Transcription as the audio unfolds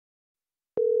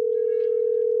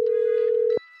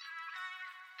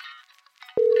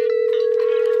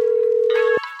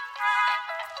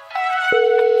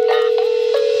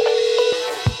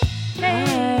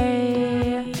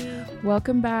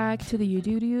Welcome back to the You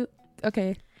Do Do.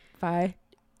 Okay, bye.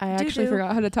 I actually Do-do.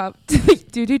 forgot how to top the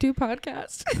Do Do Do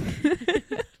podcast.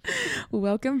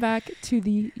 Welcome back to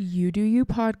the You Do You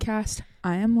podcast.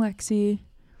 I am Lexi.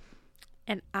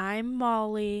 And I'm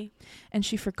Molly. And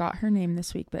she forgot her name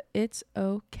this week, but it's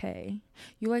okay.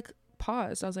 You like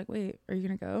paused. I was like, wait, are you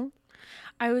going to go?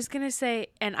 I was going to say,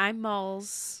 and I'm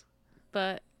Mulls,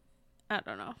 but I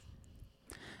don't know.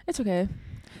 It's okay.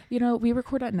 You know, we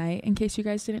record at night in case you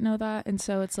guys didn't know that. And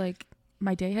so it's like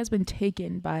my day has been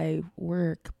taken by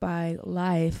work, by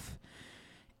life.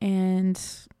 And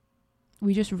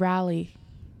we just rally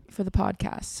for the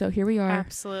podcast. So here we are.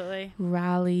 Absolutely.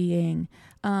 Rallying.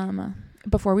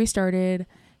 Before we started,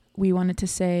 we wanted to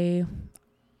say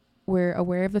we're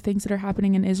aware of the things that are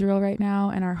happening in Israel right now,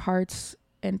 and our hearts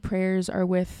and prayers are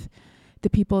with the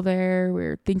people there.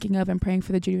 We're thinking of and praying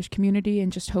for the Jewish community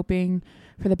and just hoping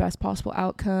for the best possible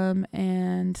outcome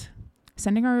and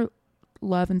sending our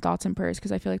love and thoughts and prayers,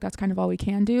 because I feel like that's kind of all we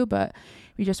can do. But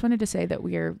we just wanted to say that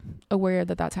we're aware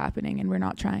that that's happening, and we're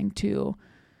not trying to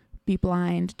be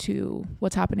blind to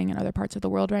what's happening in other parts of the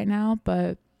world right now,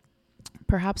 but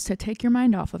perhaps to take your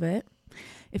mind off of it,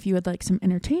 if you would like some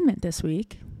entertainment this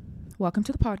week, welcome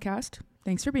to the podcast.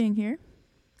 Thanks for being here.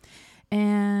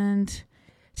 And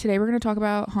today we're going to talk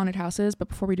about haunted houses, but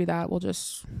before we do that, we'll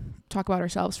just talk about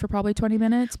ourselves for probably 20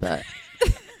 minutes, but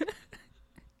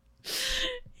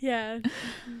Yeah.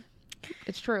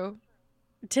 it's true.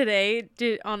 Today,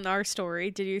 on our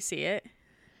story, did you see it?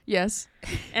 Yes.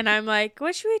 And I'm like,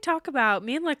 what should we talk about?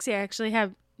 Me and Lexi actually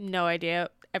have no idea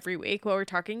every week what we're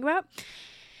talking about.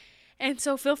 And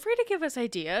so feel free to give us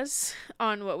ideas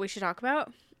on what we should talk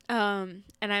about. And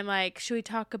I'm like, should we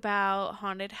talk about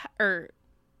haunted or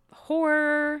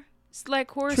horror,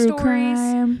 like horror True stories?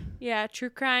 crime. Yeah, true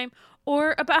crime.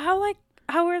 Or about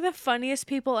how we're the funniest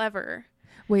people ever.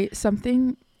 Wait,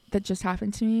 something that just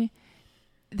happened to me.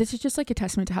 This is just like a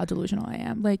testament to how delusional I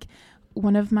am. Like,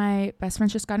 one of my best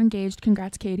friends just got engaged.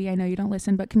 Congrats, Katie. I know you don't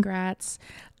listen, but congrats.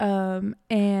 And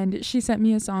she sent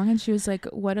me a song and she was like,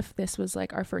 what if this was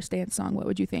like our first dance song? What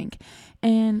would you think?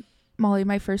 And Molly,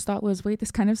 my first thought was, wait,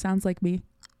 this kind of sounds like me.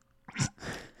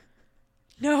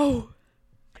 No.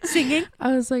 Singing?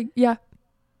 I was like, yeah.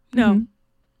 No. Mhm.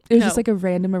 It was No. just like a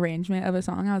random arrangement of a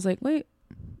song. I was like, wait,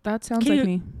 that sounds like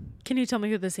me. Can you tell me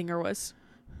who the singer was?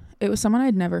 It was someone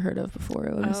I'd never heard of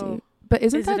before. Let me see. Oh. But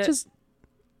isn't Is that it just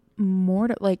more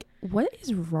to, like, what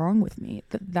is wrong with me?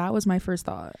 That was my first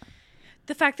thought.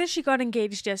 The fact that she got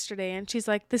engaged yesterday and she's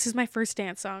like, this is my first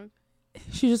dance song.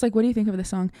 She's just like, what do you think of this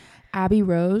song? Abby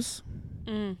Rose.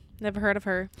 Never heard of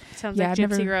her. Sounds Yeah, like I've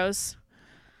Gypsy never- Rose.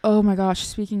 Oh my gosh,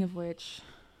 speaking of which,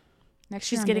 next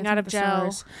She's year I'm getting Dancing out with of the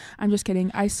jail. Stars. I'm just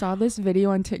kidding. I saw this video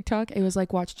on TikTok. It was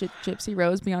like, watch Gypsy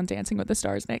Rose be on Dancing with the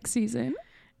Stars next season.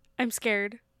 I'm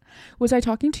scared. Was I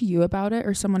talking to you about it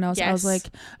or someone else? Yes. I was like,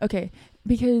 okay,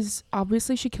 because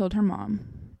obviously she killed her mom,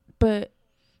 but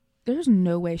there's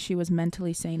no way she was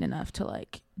mentally sane enough to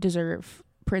like deserve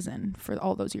prison for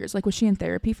all those years. Like, was she in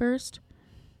therapy first?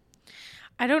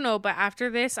 I don't know, but after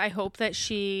this, I hope that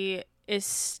she is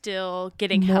still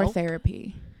getting More help.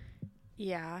 therapy.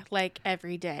 Yeah, like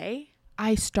every day.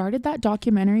 I started that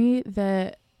documentary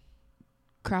that,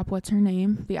 crap, what's her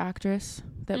name? The actress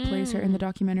that plays her in the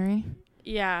documentary.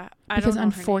 Yeah, I Because don't know her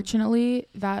name. unfortunately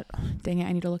dang it,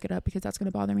 I need to look it up because that's going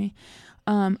to bother me.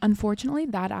 Unfortunately,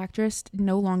 that actress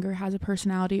no longer has a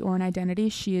personality or an identity.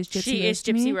 She is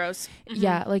Gypsy Rose. Mhm.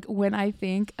 Yeah, like when I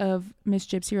think of Miss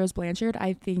Gypsy Rose Blanchard,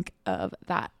 I think of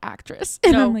that actress.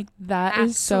 And No, I'm like, that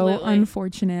is so absolutely.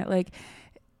 unfortunate. Like,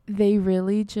 they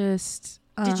really just...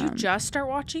 Did you just start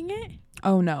watching it?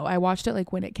 Oh, no. I watched it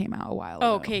like when it came out a while ago.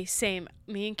 Oh, okay, same.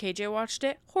 Me and KJ watched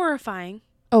it. Horrifying.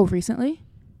 Oh, recently?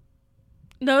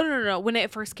 No. When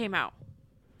it first came out.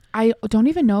 I don't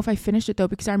even know if I finished it, though,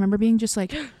 because I remember being just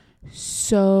like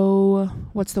so...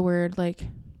 What's the word? Like,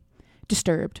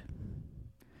 disturbed.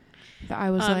 That I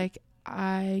was like,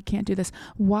 I can't do this.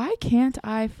 Why can't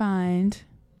I find...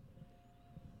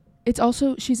 It's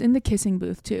also... She's in the kissing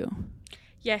booth, too.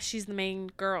 Yeah, she's the main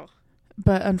girl.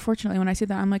 But unfortunately, when I see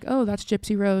that, I'm like, oh, that's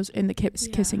Gypsy Rose in the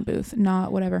kissing booth,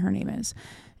 not whatever her name is.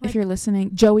 Like, if you're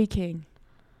listening, Joey King.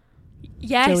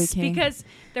 Yes, Joey King. because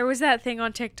there was that thing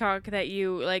on TikTok that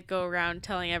you like go around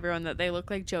telling everyone that they look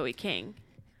like Joey King.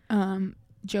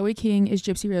 Joey King is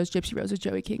Gypsy Rose. Gypsy Rose is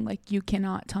Joey King. Like, you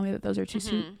cannot tell me that those are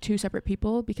two separate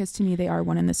people, because to me they are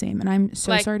one and the same. And I'm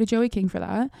so sorry to Joey King for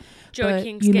that. Joey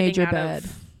King's you getting made your out bed.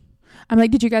 of... I'm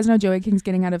like, did you guys know Joey King's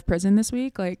getting out of prison this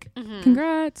week? Like,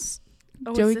 congrats,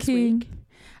 Joey King. Week?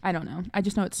 I don't know. I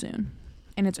just know it's soon,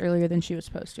 and it's earlier than she was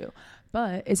supposed to.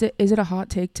 But is it a hot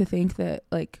take to think that,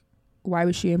 like, why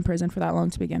was she in prison for that long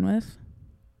to begin with?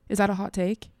 Is that a hot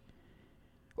take?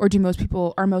 Or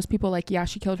are most people like, yeah,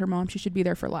 she killed her mom, she should be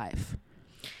there for life?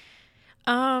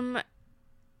 I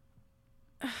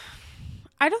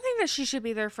don't think that she should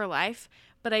be there for life,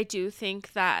 but I do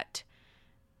think that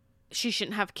she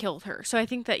shouldn't have killed her. So I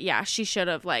think that, yeah, she should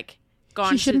have, like, gone to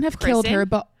prison. She shouldn't have killed her,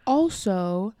 but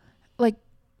also, like,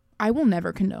 I will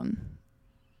never condone,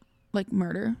 like,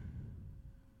 murder.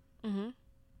 Mm-hmm.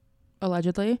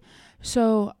 Allegedly.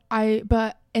 So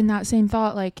but in that same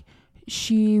thought, like,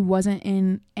 she wasn't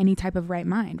in any type of right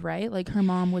mind, right? Like, her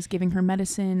mom was giving her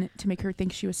medicine to make her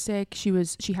think she was sick. She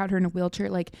had her in a wheelchair.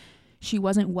 Like, she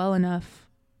wasn't well enough.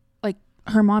 Like,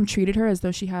 her mom treated her as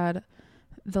though she had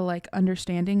the, like,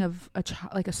 understanding of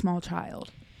a small child.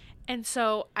 And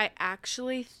so I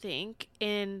actually think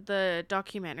in the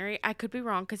documentary, I could be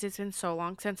wrong because it's been so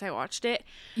long since I watched it.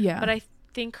 Yeah. But I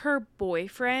think her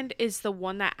boyfriend is the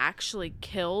one that actually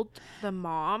killed the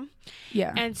mom.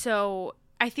 Yeah. And so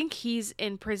I think he's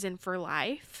in prison for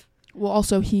life. Well,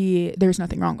 also there's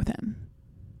nothing wrong with him.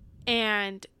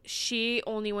 And she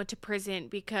only went to prison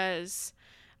because,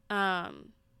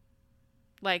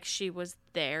 like, she was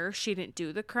there. She didn't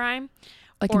do the crime.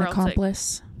 Like an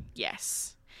accomplice?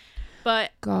 Yes.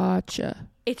 But gotcha.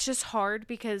 It's just hard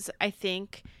because I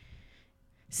think,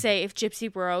 say, if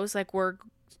Gypsy Rose,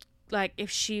 if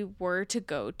she were to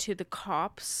go to the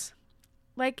cops,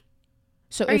 like,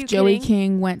 so if Joey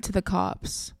King went to the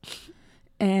cops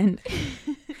and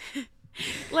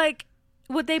like,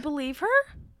 would they believe her?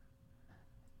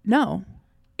 No.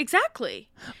 Exactly.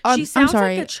 She sounds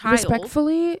like a child.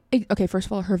 Respectfully, okay, first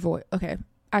of all, her voice, okay,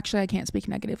 actually I can't speak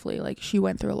negatively, like, she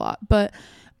went through a lot, but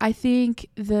I think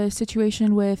the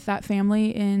situation with that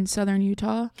family in southern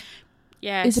Utah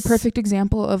is a perfect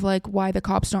example of, like, why the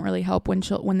cops don't really help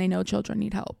when they know children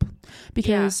need help.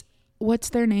 Because what's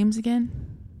their names again?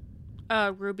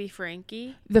 Ruby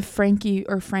Frankie. The Frankie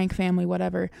or Frank family,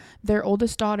 whatever. Their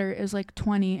oldest daughter is, like,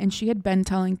 20, and she had been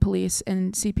telling police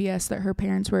and CPS that her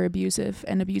parents were abusive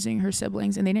and abusing her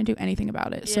siblings, and they didn't do anything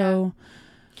about it. Yeah. So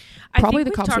probably the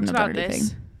cops wouldn't have done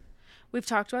anything. We've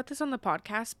talked about this on the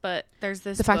podcast, but there's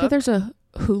this the fact that there's a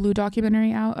Hulu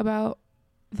documentary out about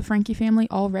the Frankie family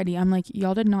already. I'm like,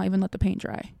 y'all did not even let the paint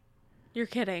dry. You're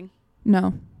kidding.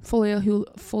 No, fully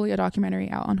a documentary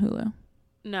out on Hulu.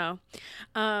 No.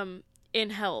 In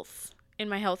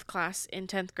my health class in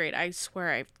 10th grade, I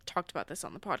swear I've talked about this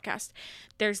on the podcast.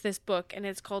 There's this book, and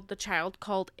it's called The Child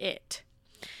Called It.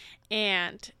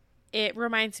 And it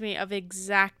reminds me of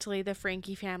exactly the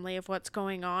Frankie family of what's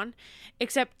going on,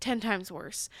 except 10 times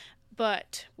worse.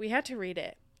 But we had to read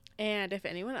it. And if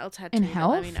anyone else had to read it,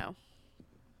 let me know.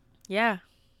 Yeah.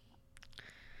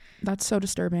 That's so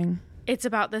disturbing. It's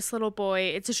about this little boy.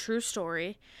 It's a true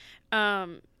story.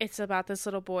 It's about this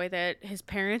little boy that his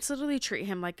parents literally treat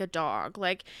him like a dog.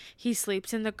 Like, he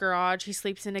sleeps in the garage. He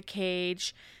sleeps in a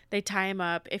cage. They tie him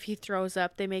up. If he throws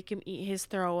up, they make him eat his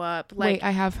throw up. Like, wait,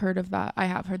 I have heard of that. I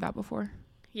have heard that before.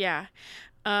 Yeah.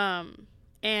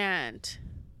 And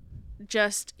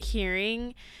just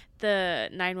hearing the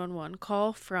 911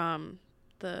 call from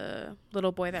the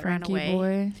little boy that Frankie ran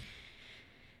away. Boy.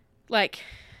 Like,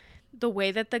 the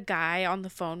way that the guy on the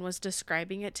phone was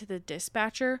describing it to the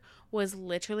dispatcher was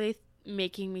literally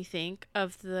making me think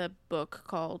of the book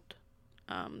called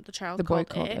The Child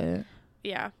Called It.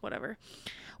 Yeah, whatever.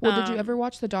 Well, did you ever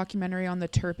watch the documentary on the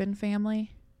Turpin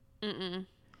family? Mm-mm.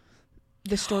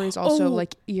 The story's also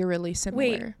like eerily similar.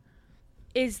 Wait,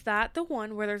 is that the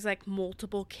one where there's like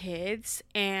multiple kids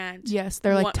and yes,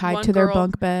 they're like tied to their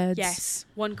bunk beds. Yes,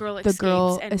 one girl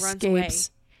escapes runs away.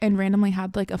 And randomly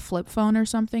had like a flip phone or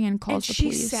something and calls the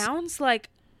police. She sounds like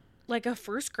a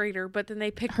first grader, but then they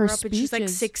pick her up and she's like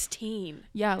 16.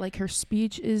 Yeah, like her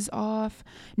speech is off.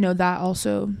 No, that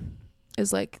also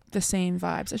is like the same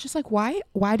vibes. It's just like, why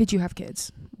did you have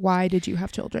kids? Why did you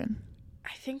have children?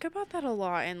 I think about that a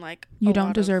lot, and like, you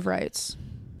don't deserve rights.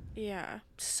 Yeah,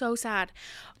 so sad.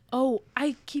 Oh,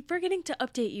 I keep forgetting to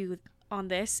update you on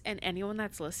this, and anyone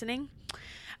that's listening.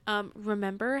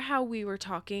 Remember how we were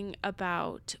talking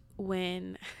about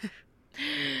when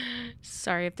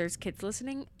sorry if there's kids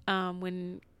listening,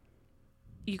 when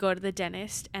you go to the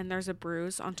dentist and there's a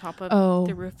bruise on top of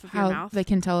the roof of your mouth? They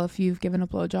can tell if you've given a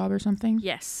blowjob or something?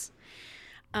 Yes.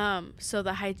 So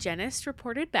the hygienist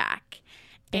reported back.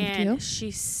 Thank you.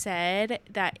 She said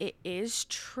that it is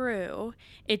true.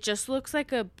 It just looks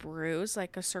like a bruise,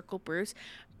 like a circle bruise,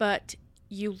 but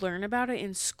you learn about it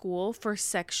in school for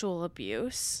sexual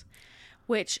abuse,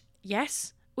 which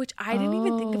I didn't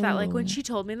even think of that. Like, when she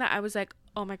told me that, I was like,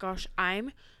 oh my gosh,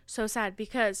 I'm so sad,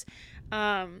 because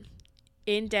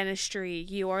in dentistry,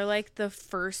 you are like the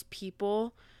first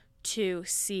people to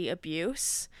see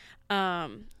abuse.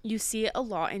 You see it a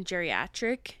lot in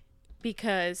geriatric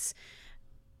because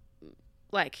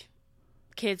like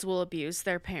kids will abuse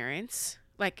their parents,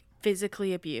 like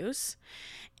physically abuse.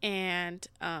 And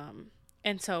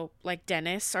so like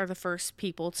dentists are the first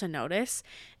people to notice.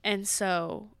 And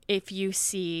so if you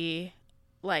see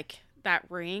like that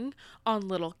ring on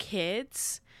little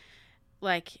kids,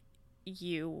 like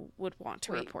you would want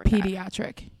to report that.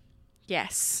 Pediatric.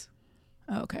 Yes.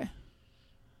 Oh, okay.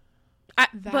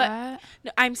 But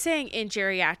no, I'm saying in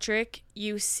geriatric,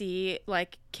 you see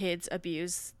like kids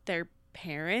abuse their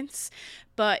parents,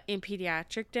 but in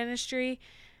pediatric dentistry,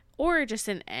 or just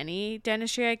in any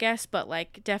dentistry, I guess, but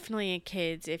like definitely in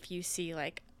kids, if you see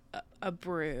like a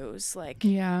bruise, like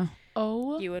yeah,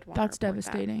 you would want that's to report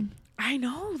devastating. That. I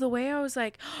know, the way I was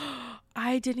like, oh,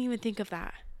 I didn't even think of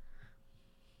that.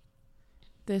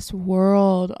 This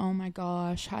world, oh my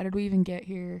gosh, how did we even get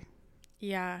here?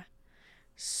 Yeah,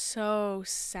 so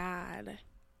sad.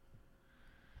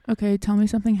 Okay, tell me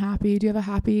something happy. Do you have a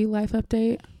happy life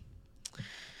update?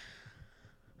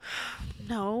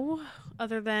 No,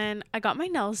 other than I got my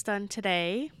nails done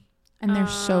today. And they're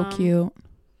so cute.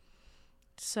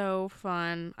 So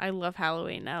fun. I love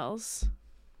Halloween nails.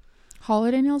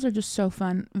 Holiday nails are just so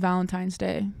fun. Valentine's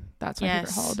Day. That's my Yes.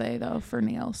 favorite holiday, though, for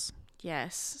nails.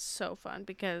 Yes, so fun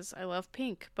because I love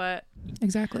pink, but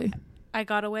Exactly. I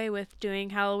got away with doing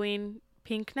Halloween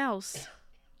pink nails.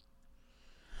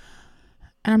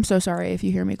 And I'm so sorry if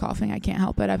you hear me coughing. I can't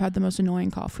help it. I've had the most annoying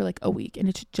cough for like a week, and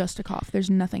it's just a cough. There's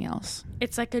nothing else.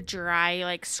 It's like a dry,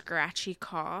 like scratchy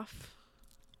cough.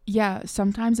 Yeah,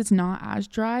 sometimes it's not as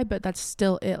dry, but that's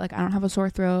still it. Like, I don't have a sore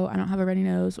throat. I don't have a runny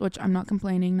nose, which I'm not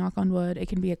complaining, knock on wood. It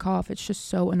can be a cough. It's just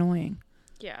so annoying.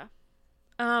 Yeah.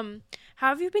 How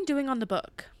have you been doing on the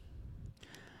book?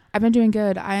 I've been doing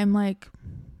good. I am like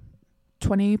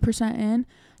 20% in.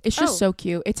 It's just so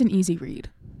cute. It's an easy read.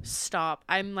 Stop.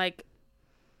 I'm like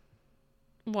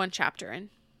one chapter in.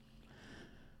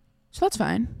 So that's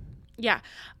fine. Yeah.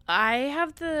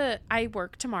 I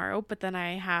work tomorrow, but then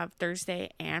I have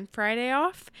Thursday and Friday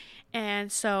off.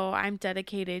 And so I'm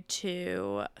dedicated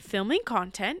to filming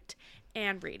content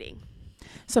and reading.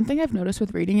 Something I've noticed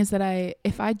with reading is that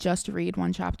if I just read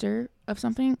one chapter of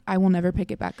something, I will never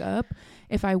pick it back up.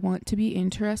 If I want to be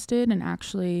interested and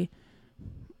actually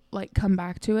like come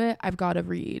back to it, I've got to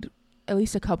read at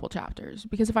least a couple chapters,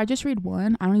 because if I just read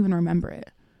one, I don't even remember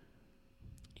it.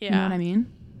 Yeah. You know what I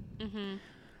mean? Mm-hmm.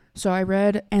 So I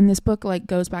read, and this book like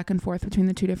goes back and forth between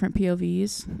the two different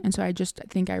POVs. And so I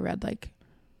think I read like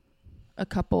a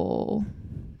couple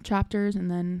chapters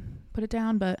and then put it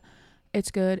down, but it's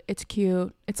good. It's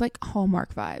cute. It's like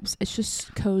Hallmark vibes. It's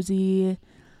just cozy.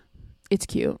 It's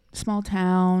cute. Small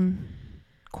town,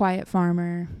 quiet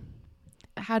farmer.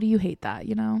 How do you hate that,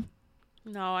 you know?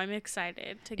 No, I'm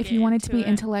excited to get If you wanted to be it.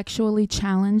 intellectually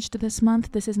challenged this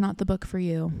month, this is not the book for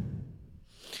you.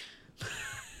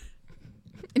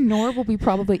 Nor will we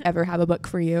probably ever have a book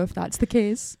for you if that's the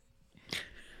case.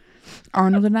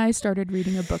 Arnold and I started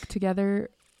reading a book together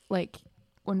like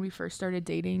when we first started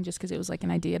dating, just because it was like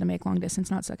an idea to make long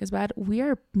distance not suck as bad. We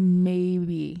are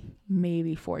maybe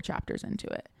 4 chapters into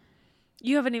it.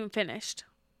 You haven't even finished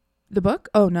The book?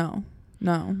 Oh, no.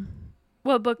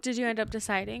 What book did you end up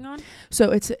deciding on?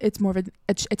 So it's more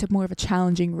of a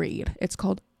challenging read. It's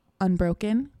called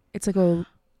Unbroken. It's like a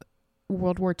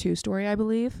World War II story, I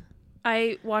believe.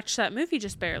 I watched that movie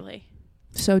just barely.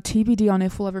 So TBD on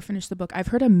if we'll ever finish the book. I've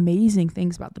heard amazing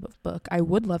things about the book. I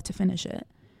would love to finish it.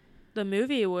 The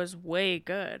movie was way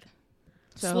good.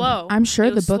 So slow. I'm sure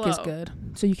the book is slow. good.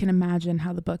 So you can imagine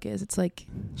how the book is. It's like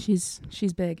she's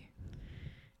big.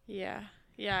 Yeah,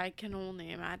 I can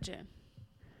only imagine.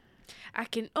 I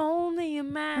can only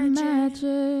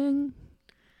imagine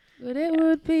what it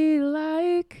would be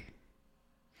like.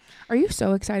 Are you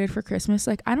so excited for Christmas?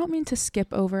 Like, I don't mean to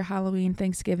skip over Halloween,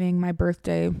 Thanksgiving, my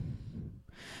birthday,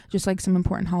 just like some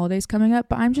important holidays coming up,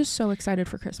 but I'm just so excited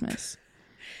for Christmas.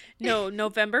 No,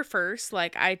 November 1st,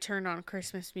 like, I turn on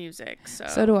Christmas music, so.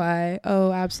 So do I.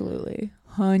 Oh, absolutely.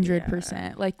 100%.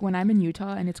 Yeah. Like, when I'm in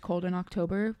Utah and it's cold in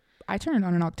October, I turn it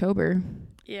on in October.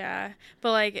 Yeah,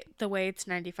 but, like, the way it's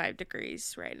 95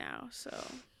 degrees right now, so.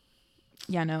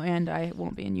 Yeah, no, and I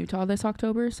won't be in Utah this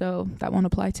October, so that won't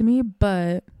apply to me,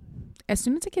 but as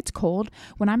soon as it gets cold,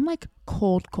 when I'm like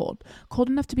cold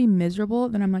enough to be miserable,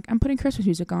 then I'm like, I'm putting Christmas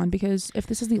music on, because if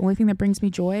this is the only thing that brings me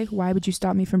joy, why would you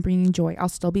stop me from bringing joy? I'll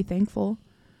still be thankful.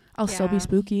 I'll still be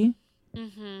spooky.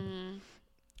 Mm-hmm.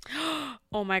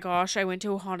 Oh my gosh, I went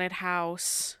to a haunted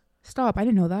house. Stop, I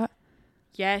didn't know that.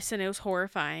 Yes, and it was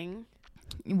horrifying.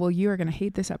 Well, you are going to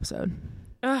hate this episode.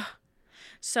 Ugh.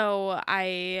 So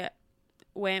I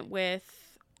went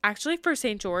with actually for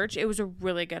St. George, it was a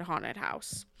really good haunted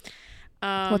house.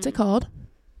 What's it called?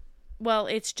 Well,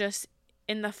 it's just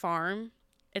in the farm.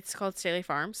 It's called Staley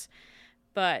Farms.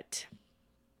 But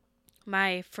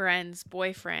my friend's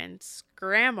boyfriend's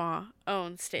grandma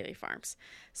owns Staley Farms.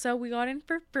 So we got in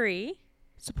for free.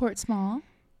 Support small.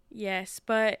 Yes,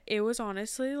 but it was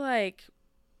honestly like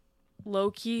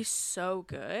low-key so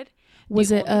good. Was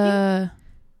there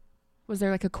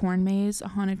like a corn maze, a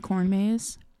haunted corn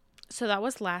maze? So that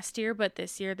was last year, but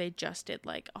this year they just did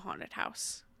like a haunted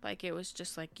house. Like it was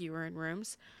just like you were in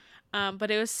rooms.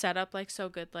 But it was set up like so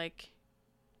good. Like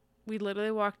we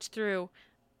literally walked through,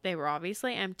 they were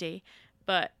obviously empty,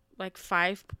 but like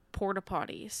 5 porta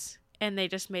potties, and they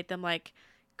just made them like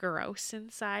gross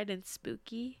inside and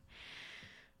spooky.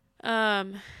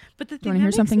 But the thing, you want to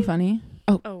hear something funny?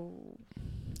 Oh,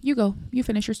 you go. You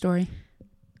finish your story.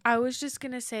 I was just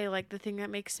gonna say, like, the thing that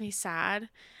makes me sad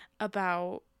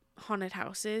about haunted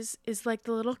houses is like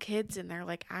the little kids in there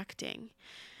like acting.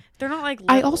 They're not like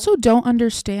little. I also don't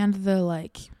understand the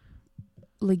like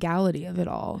legality of it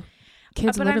all.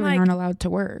 Kids literally aren't allowed to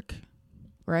work,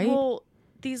 right? Well,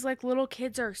 these like little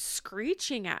kids are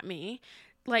screeching at me,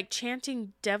 like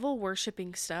chanting devil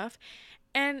worshipping stuff,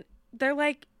 and they're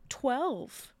like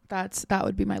 12. That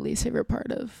would be my least favorite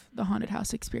part of the haunted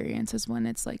house experience, is when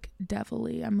it's like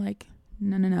devilly. I'm like,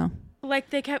 no. Like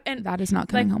they kept, and that is not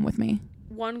coming home with me.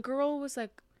 One girl was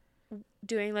like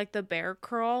doing like the bear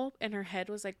crawl, and her head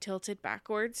was like tilted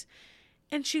backwards,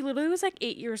 and she literally was like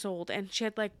 8 years old, and she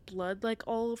had like blood like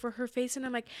all over her face, and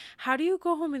I'm like, how do you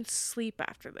go home and sleep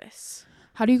after this?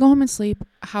 How do you go home and sleep?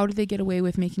 How do they get away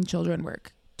with making children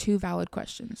work? 2 valid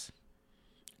questions.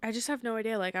 I just have no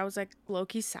idea. Like, I was like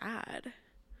low-key sad.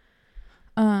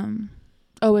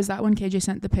 Oh, is that when KJ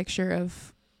sent the picture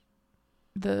of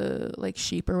the like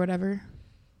sheep or whatever?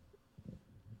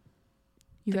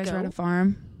 You guys were at a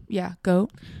farm? Yeah,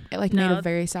 goat. It like made a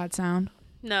very sad sound.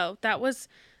 No, that was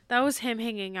him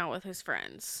hanging out with his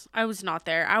friends. I was not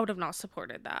there. I would have not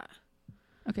supported that.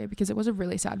 Okay, because it was a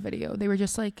really sad video. They were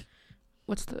just like,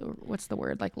 what's the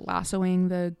word? Like lassoing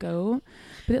the goat,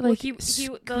 but it like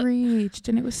screeched,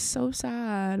 and it was so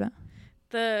sad.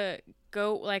 The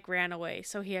goat like ran away,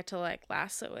 so he had to like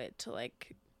lasso it to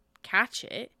like catch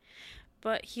it,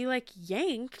 but he like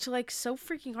yanked like so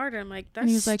freaking hard, and I'm like,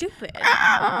 that's stupid. Like,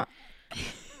 ah!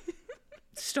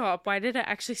 Stop. Why did it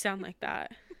actually sound like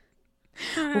that?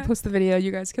 We'll post the video.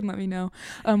 You guys can let me know.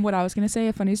 What I was gonna say,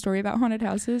 a funny story about haunted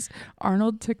houses.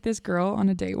 Arnold took this girl on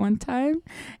a date one time,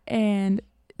 and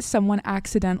someone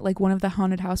one of the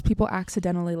haunted house people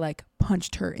accidentally like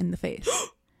punched her in the face.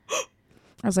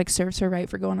 I was like, serves her right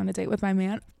for going on a date with my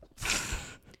man.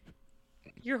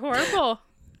 You're horrible.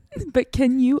 But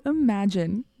can you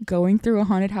imagine going through a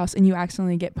haunted house and you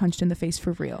accidentally get punched in the face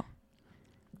for real?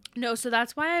 No, so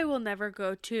that's why I will never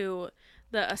go to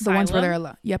the asylum. The ones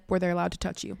where they're allowed to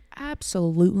touch you.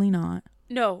 Absolutely not.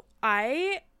 No,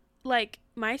 my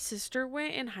sister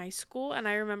went in high school, and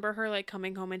I remember her like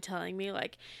coming home and telling me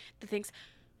like the things.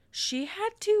 She had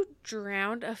to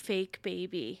drown a fake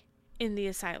baby in the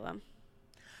asylum.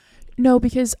 No,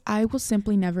 because I will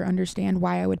simply never understand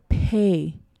why I would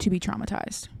pay to be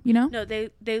traumatized, you know? No, they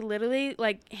literally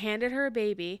like handed her a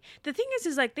baby. The thing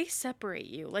is like they separate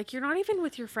you. Like you're not even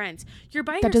with your friends. You're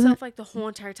by yourself like the whole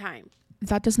entire time.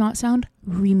 That does not sound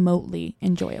remotely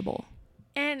enjoyable.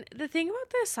 And the thing about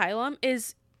the asylum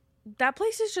is that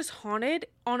place is just haunted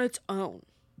on its own.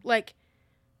 Like,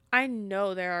 I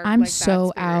know there are I'm like,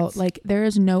 so out. Like, there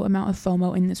is no amount of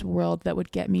FOMO in this world that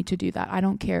would get me to do that. I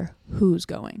don't care who's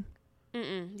going.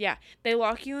 Yeah. They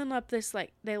lock you in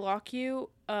they lock you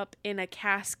up in a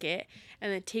casket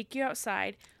and then take you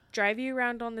outside, drive you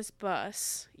around on this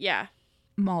bus. Yeah.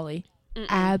 Molly.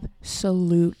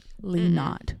 Absolutely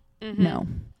not. No.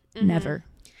 Never.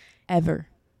 Ever.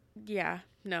 Yeah.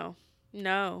 No.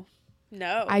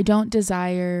 I don't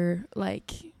desire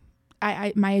like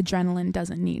I my adrenaline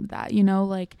doesn't need that, you know,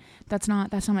 like that's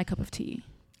not my cup of tea.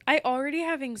 I already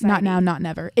have anxiety. Not now, not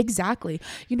never. Exactly.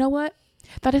 You know what?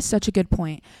 That is such a good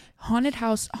point. Haunted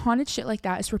shit like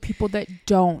that is for people that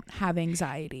don't have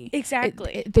anxiety.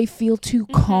 Exactly. They feel too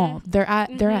calm. They're at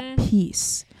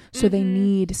peace. So they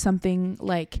need something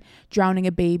like drowning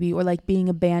a baby or like being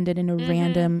abandoned in a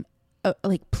random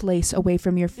like place away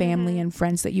from your family and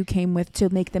friends that you came with to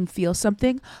make them feel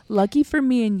something. Lucky for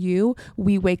me and you,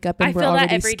 we wake up and we're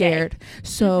already scared.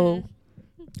 So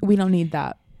we don't need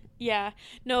that. Yeah.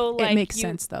 No, like it makes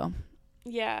sense though.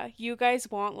 Yeah, you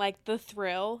guys want like the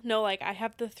thrill. No, like I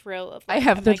have the thrill of like, I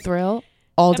have the thrill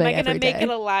all day, every day. Am I gonna make it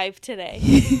alive today?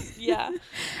 Yeah.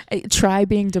 Try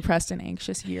being depressed and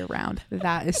anxious year round.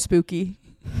 That is spooky.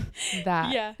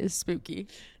 That Yeah. is spooky.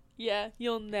 Yeah,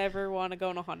 you'll never want to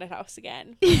go in a haunted house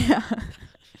again. Yeah.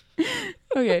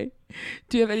 Okay.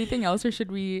 Do you have anything else, or should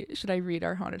I read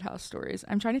our haunted house stories?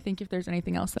 I'm trying to think if there's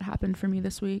anything else that happened for me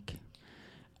this week.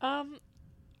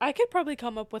 I could probably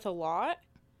come up with a lot.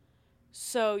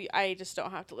 So I just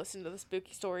don't have to listen to the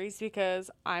spooky stories because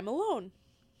I'm alone.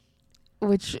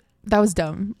 Which, that was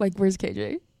dumb. Like, where's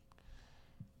KJ?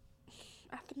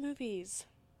 At the movies.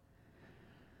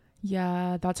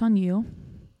 Yeah, that's on you.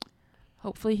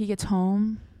 Hopefully he gets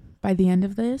home by the end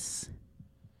of this.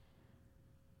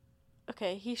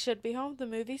 Okay, he should be home. The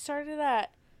movie started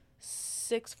at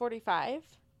 6:45.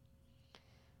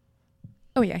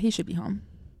 Oh yeah, he should be home.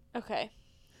 Okay.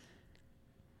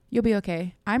 You'll be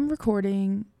okay. I'm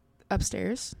recording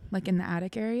upstairs, like in the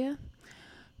attic area.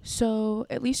 So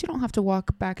at least you don't have to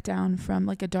walk back down from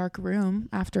like a dark room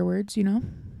afterwards, you know?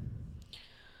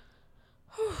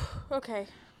 Okay.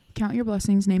 Count your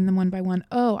blessings, name them one by one.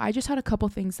 Oh, I just had a couple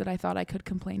things that I thought I could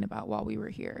complain about while we were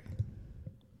here.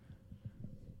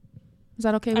 Is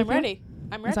that okay with you? I'm ready.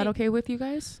 Is that okay with you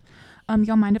guys?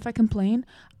 Y'all mind if I complain?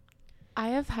 I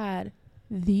have had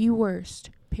the worst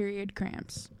period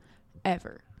cramps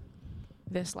ever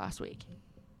this last week.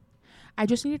 I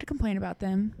just needed to complain about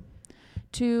them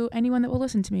to anyone that will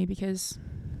listen to me because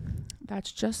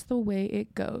that's just the way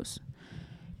it goes.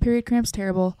 Period cramps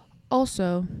terrible.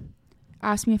 Also,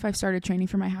 ask me if I've started training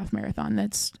for my half marathon.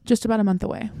 That's just about a month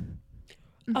away.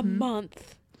 A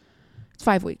month? It's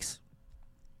 5 weeks.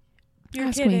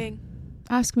 You're kidding.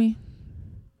 Ask me.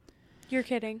 You're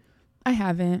kidding. I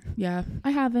haven't. Yeah,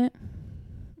 I haven't.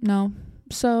 No.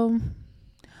 So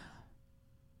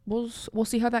we'll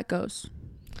see how that goes.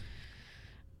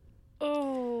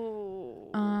 Oh.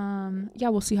 Yeah,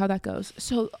 we'll see how that goes.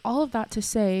 So all of that to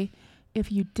say,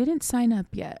 if you didn't sign up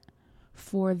yet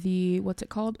for the, what's it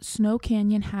called? Snow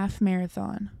Canyon Half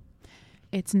Marathon,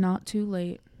 it's not too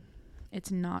late.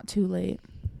 It's not too late.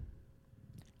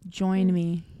 Join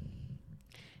me.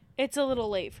 It's a little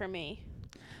late for me.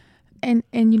 And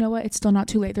you know what? It's still not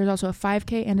too late. There's also a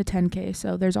 5K and a 10K,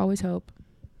 so there's always hope.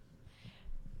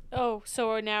 Oh,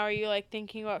 so now are you like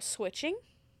thinking about switching?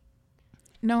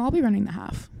 No, I'll be running the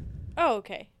half. Oh,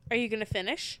 okay. Are you going to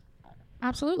finish?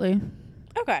 Absolutely.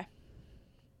 Okay.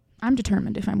 I'm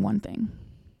determined if I'm one thing.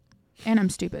 And I'm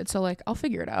stupid, so like I'll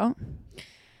figure it out.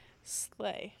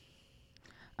 Slay.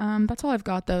 That's all I've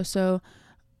got though, so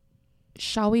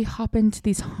shall we hop into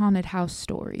these haunted house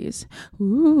stories?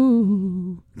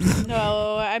 Ooh.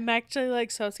 No, I'm actually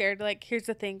like so scared. Like, here's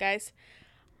the thing, guys.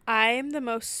 I am the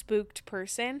most spooked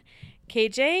person.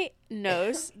 KJ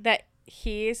knows that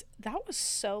that was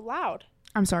so loud.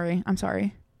 I'm sorry.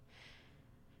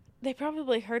 They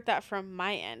probably heard that from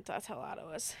my end. That's how loud it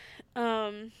was.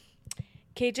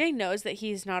 KJ knows that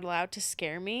he's not allowed to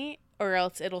scare me or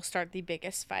else it'll start the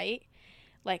biggest fight.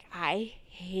 Like, I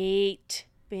hate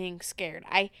being scared.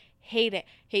 I hate it.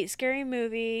 Hate scary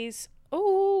movies.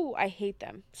 Oh, I hate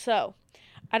them. So,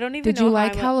 I don't even know. Did you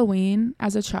like Halloween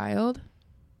as a child?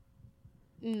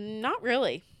 Not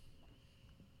really.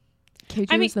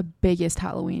 KJ was the biggest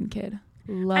Halloween kid.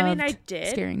 Loved I did.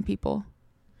 Scaring people.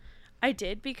 I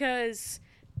did because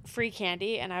free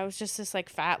candy, and I was just this like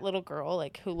fat little girl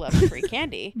like who loved free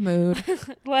candy. Mood.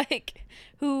 Like,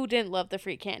 who didn't love the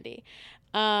free candy?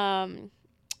 And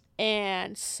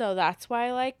so that's why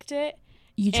I liked it.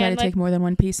 You try to take more than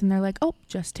one piece and they're like, oh,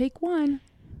 just take one.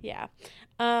 Yeah.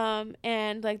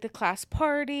 And like the class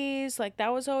parties, like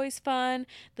that was always fun.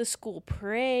 The school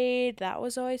parade, that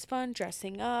was always fun.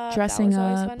 Dressing up. Always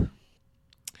fun.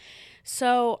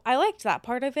 So I liked that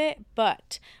part of it,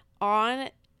 but on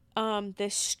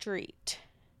this street,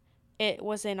 it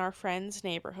was in our friend's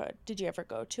neighborhood. Did you ever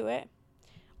go to it?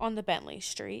 On the Bentley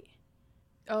Street.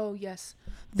 Oh yes.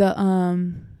 The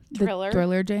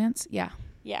thriller dance? Yeah.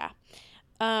 Yeah.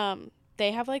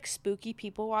 They have like spooky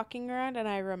people walking around, and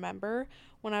I remember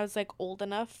when I was like old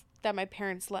enough that my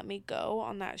parents let me go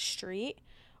on that street.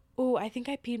 Oh, I think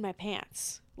I peed my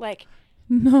pants. Like,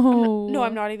 no.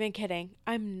 I'm not even kidding.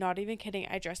 I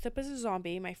dressed up as a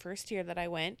zombie my first year that I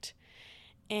went,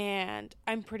 and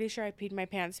I'm pretty sure I peed my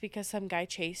pants because some guy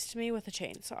chased me with a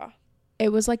chainsaw.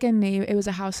 It was like it was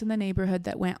a house in the neighborhood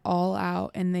that went all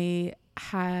out, and they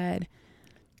had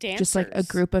dancers. Just like a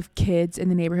group of kids in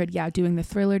the neighborhood, doing the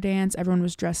thriller dance. Everyone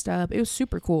was dressed up. It was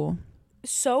super cool.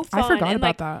 So fun. I forgot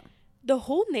about that. The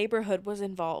whole neighborhood was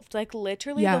involved. Like,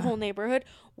 literally the whole neighborhood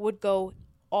would go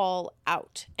all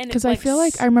out. And because I feel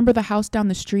like I remember the house down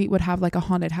the street would have like a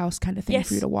haunted house kind of thing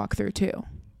for you to walk through too.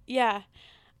 Yeah.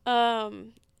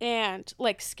 And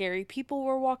like scary people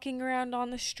were walking around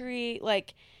on the street.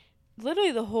 Like,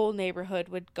 literally the whole neighborhood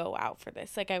would go out for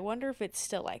this. Like, I wonder if it's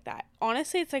still like that.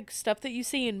 Honestly, it's like stuff that you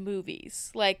see in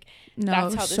movies. Like, No,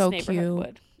 that's it how was so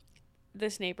cute.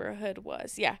 this neighborhood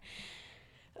was. Yeah.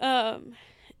 Um,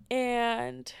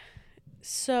 and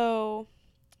so,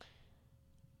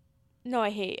 no, I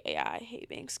hate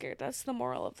being scared. That's the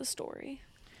moral of the story.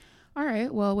 All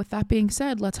right. Well, with that being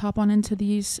said, let's hop on into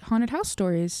these haunted house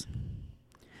stories,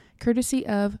 courtesy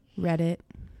of Reddit.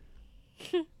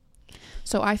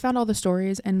 So I found all the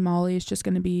stories, and Molly's just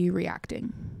going to be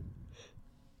reacting.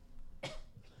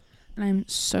 And I'm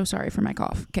so sorry for my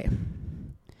cough. Okay.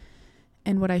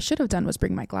 And what I should have done was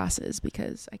bring my glasses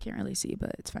because I can't really see,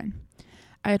 but it's fine.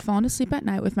 I had fallen asleep at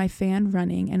night with my fan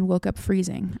running and woke up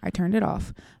freezing. I turned it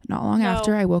off. Not long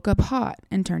after, I woke up hot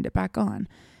and turned it back on.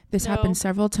 This happened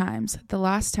several times. The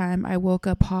last time I woke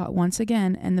up hot once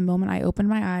again, and the moment I opened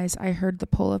my eyes, I heard the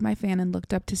pull of my fan and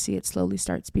looked up to see it slowly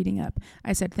start speeding up.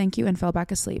 I said thank you and fell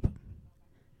back asleep.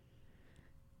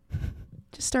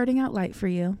 Just starting out light for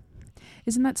you.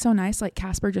 Isn't that so nice? Like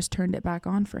Casper just turned it back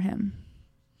on for him.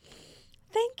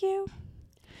 Thank you.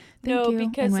 Thank you.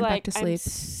 Because and went like back to sleep. I'm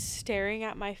staring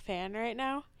at my fan right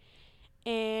now,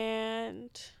 and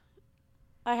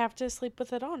I have to sleep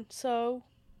with it on. So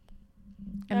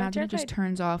imagine it just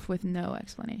turns off with no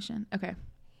explanation. Okay.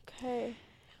 Okay.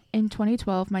 In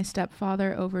 2012, my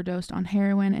stepfather overdosed on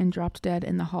heroin and dropped dead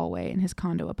in the hallway in his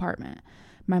condo apartment.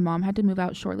 My mom had to move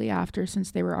out shortly after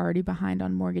since they were already behind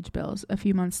on mortgage bills. A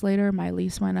few months later, my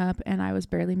lease went up and I was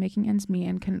barely making ends meet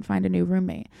and couldn't find a new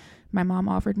roommate. My mom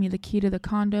offered me the key to the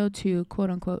condo to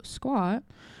quote-unquote squat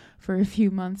for a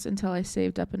few months until I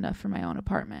saved up enough for my own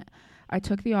apartment. I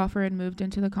took the offer and moved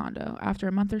into the condo. After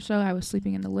a month or so, I was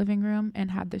sleeping in the living room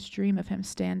and had this dream of him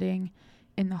standing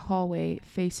in the hallway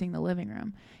facing the living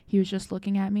room. He was just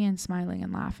looking at me and smiling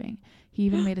and laughing. He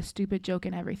even made a stupid joke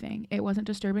and everything. It wasn't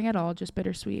disturbing at all, just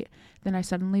bittersweet. Then I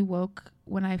suddenly woke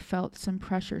when I felt some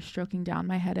pressure stroking down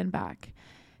my head and back.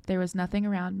 There was nothing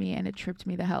around me and it tripped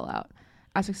me the hell out.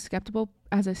 As a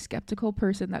skeptical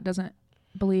person that doesn't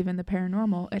believe in the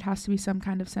paranormal, it has to be some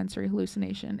kind of sensory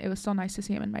hallucination. It was so nice to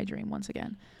see him in my dream once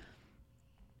again.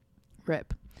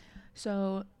 Rip.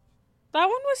 So that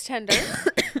one was tender.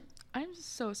 I'm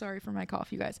so sorry for my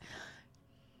cough, you guys.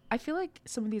 I feel like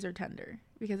some of these are tender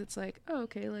because it's like, oh,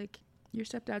 okay, like your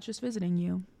stepdad's just visiting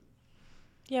you.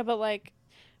 Yeah, but like,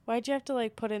 why'd you have to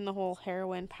like put in the whole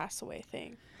heroin pass away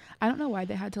thing? I don't know why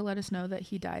they had to let us know that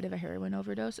he died of a heroin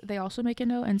overdose. They also make a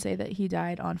note and say that he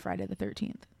died on Friday the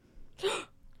 13th.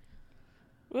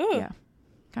 Ooh. Yeah,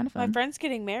 kind of fun. My friend's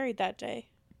getting married that day.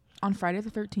 On Friday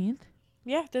the 13th?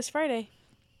 Yeah, this Friday.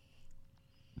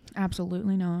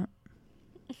 Absolutely not.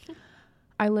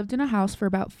 I lived in a house for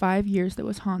about 5 years that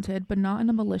was haunted, but not in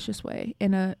a malicious way,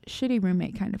 in a shitty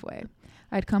roommate kind of way.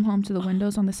 I'd come home to the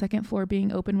windows on the second floor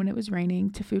being open when it was raining,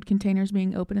 to food containers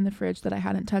being open in the fridge that I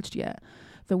hadn't touched yet.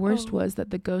 The worst was that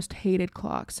the ghost hated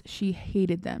clocks. She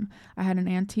hated them. I had an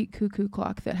antique cuckoo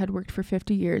clock that had worked for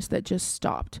 50 years that just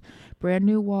stopped. Brand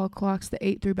new wall clocks that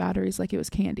ate through batteries like it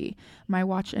was candy. My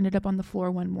watch ended up on the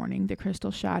floor one morning. The crystal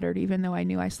shattered, even though I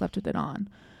knew I slept with it on.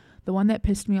 The one that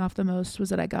pissed me off the most was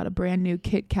that I got a brand new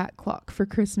Kit Kat clock for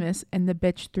Christmas and the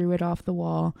bitch threw it off the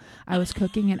wall. I was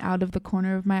cooking and out of the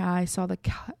corner of my eye saw the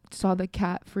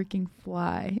cat freaking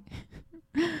fly.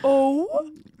 Oh.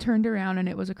 Turned around and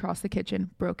it was across the kitchen,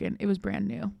 broken. It was brand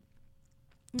new.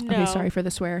 No. Okay, sorry for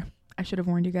the swear. I should have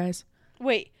warned you guys.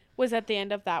 Wait, was that the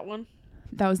end of that one?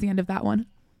 That was the end of that one.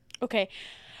 Okay.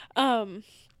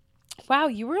 Wow,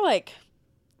 you were like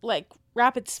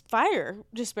rapid fire,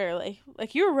 just barely.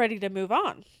 Like you were ready to move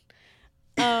on.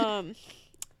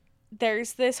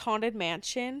 There's this haunted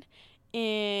mansion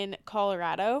in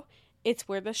Colorado. It's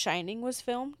where The Shining was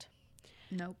filmed.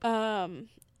 Nope.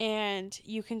 And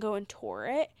you can go and tour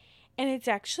it. And it's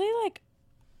actually like,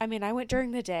 I mean, I went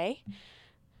during the day,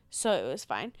 so it was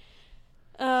fine.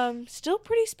 Still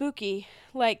pretty spooky.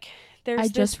 Like I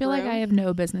just feel like I have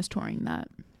no business touring that.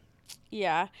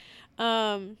 Yeah.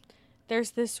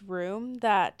 There's this room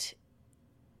that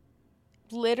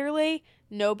literally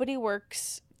nobody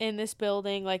works in this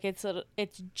building. Like it's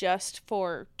just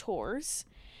for tours,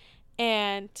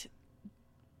 and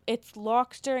it's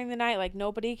locked during the night. Like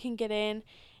nobody can get in,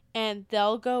 and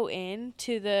they'll go in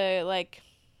to the like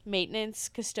maintenance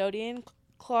custodian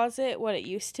closet, what it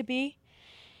used to be,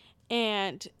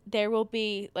 and there will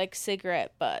be like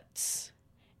cigarette butts,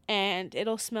 and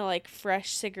it'll smell like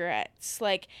fresh cigarettes,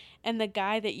 like. And the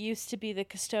guy that used to be the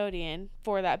custodian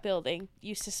for that building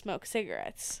used to smoke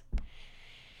cigarettes.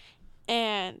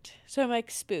 And so I'm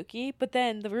like, spooky. But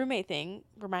then the roommate thing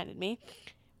reminded me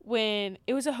when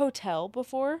it was a hotel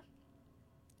before.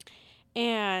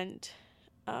 And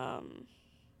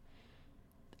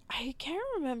I can't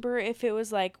remember if it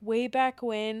was like way back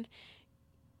when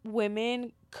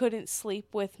women couldn't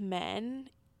sleep with men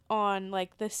on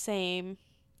like the same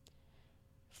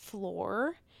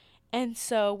floor. And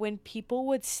so when people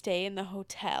would stay in the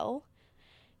hotel,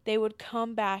 they would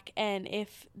come back, and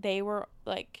if they were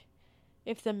like,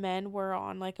 if the men were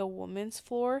on like a woman's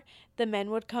floor, the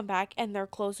men would come back and their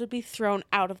clothes would be thrown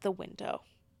out of the window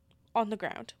on the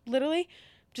ground. Literally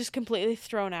just completely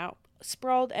thrown out,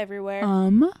 sprawled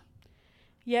everywhere.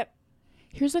 Yep.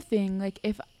 Here's the thing, like,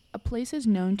 if a place is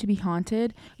known to be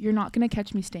haunted, you're not going to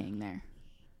catch me staying there.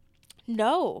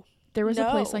 No. There was a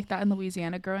place like that in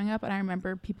Louisiana growing up, and I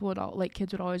remember people would all, like,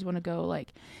 kids would always want to go,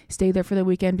 like, stay there for the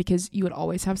weekend because you would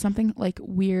always have something, like,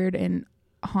 weird and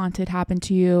haunted happen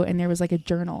to you, and there was, like, a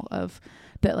journal of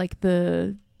that, like,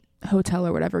 the hotel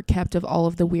or whatever kept of all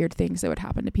of the weird things that would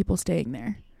happen to people staying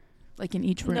there, like, in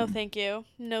each room. No, thank you.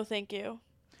 No, thank you.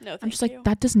 No, thank you. I'm just like,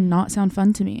 that does not sound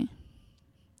fun to me.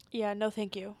 Yeah, no,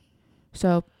 thank you.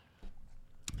 So,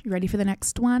 you ready for the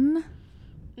next one?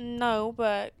 No,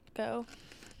 but go.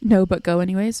 No, but go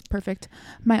anyways. Perfect.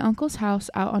 My uncle's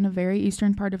house out on a very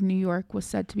eastern part of New York was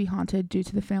said to be haunted due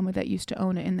to the family that used to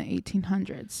own it in the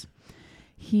 1800s.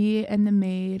 He and the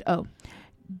maid... Okay,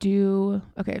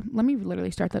 let me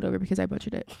literally start that over because I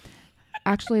butchered it.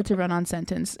 Actually, it's a run-on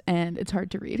sentence, and it's hard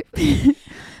to read.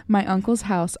 My uncle's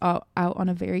house out on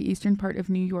a very eastern part of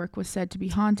New York was said to be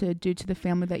haunted due to the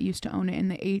family that used to own it in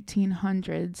the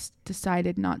 1800s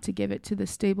decided not to give it to the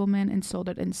stableman and sold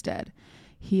it instead.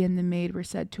 He and the maid were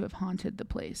said to have haunted the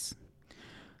place.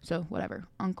 So, whatever.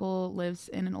 Uncle lives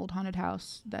in an old haunted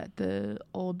house that the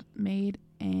old maid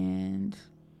and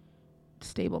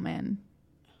stableman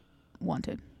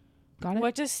wanted. Got it?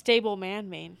 What does stable man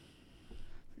mean?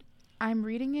 I'm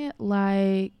reading it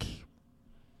like...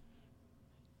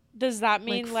 Does that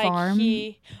mean like farm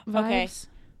he... vibes? Okay.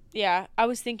 Yeah. I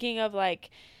was thinking of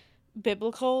like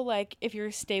biblical, like if you're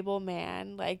a stable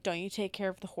man, like don't you take care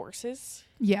of the horses?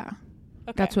 Yeah.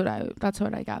 Okay. That's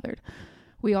what I gathered.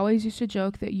 We always used to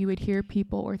joke that you would hear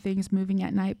people or things moving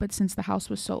at night, but since the house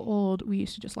was so old, we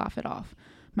used to just laugh it off.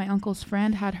 My uncle's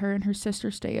friend had her and her sister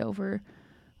stay over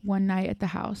one night at the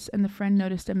house, and the friend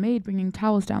noticed a maid bringing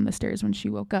towels down the stairs when she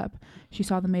woke up. She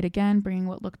saw the maid again bringing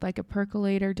what looked like a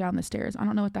percolator down the stairs. I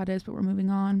don't know what that is, but we're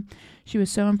moving on. She was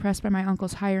so impressed by my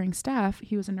uncle's hiring staff.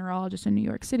 He was a neurologist in New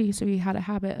York City, so he had a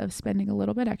habit of spending a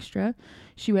little bit extra.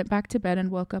 She went back to bed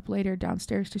and woke up later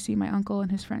downstairs to see my uncle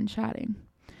and his friend chatting.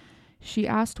 She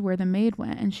asked where the maid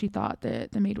went, and she thought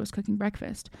that the maid was cooking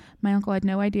breakfast. My uncle had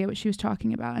no idea what she was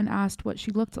talking about and asked what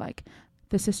she looked like.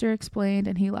 The sister explained,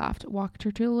 and he laughed, walked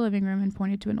her to the living room, and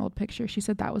pointed to an old picture. She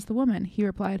said that was the woman. He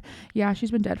replied, yeah,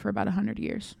 she's been dead for about 100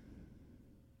 years.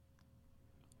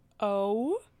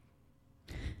 Oh?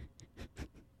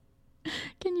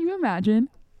 Can you imagine?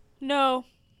 No.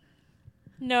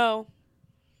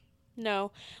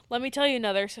 Let me tell you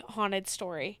another haunted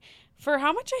story. For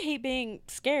how much I hate being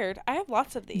scared, I have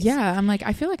lots of these. Yeah, I'm like,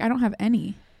 I feel like I don't have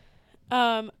any.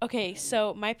 Okay,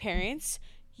 so my parents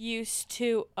used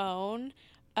to own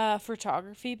a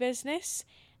photography business,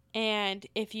 and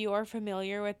if you are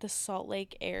familiar with the Salt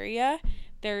Lake area,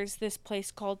 there's this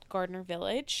place called Gardner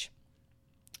Village,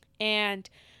 and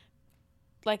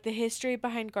like the history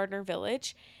behind Gardner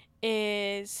Village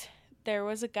is there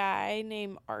was a guy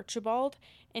named Archibald,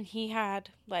 and he had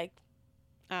like,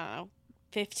 I don't know,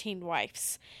 15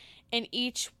 wives, and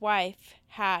each wife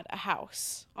had a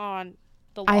house on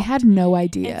the lot. I had no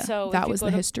idea so that was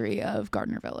the history of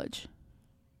Gardner Village.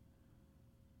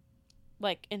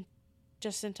 Like,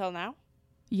 just until now?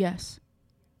 Yes.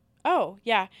 Oh,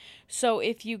 yeah. So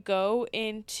if you go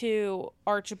into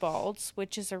Archibald's,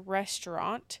 which is a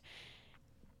restaurant,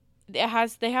 they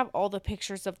have all the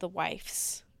pictures of the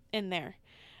wives in there.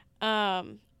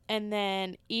 And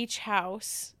then each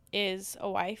house is a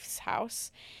wife's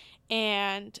house.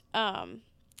 And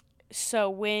so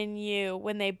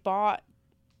when they bought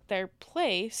their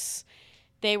place,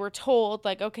 they were told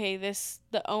like, okay, this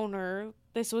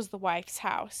was the wife's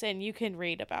house, and you can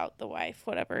read about the wife,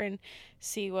 whatever, and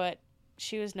see what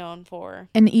she was known for.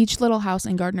 And each little house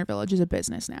in Gardner Village is a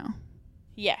business now.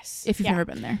 Yes. If you've never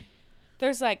been there.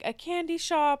 There's like a candy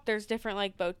shop, there's different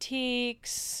like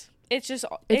boutiques.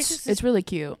 It's really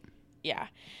cute. Yeah.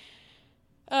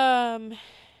 And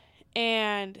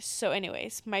so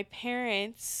anyways, my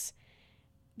parents,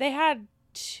 they had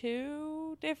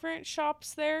 2 different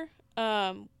shops there.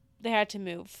 They had to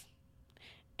move.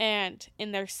 And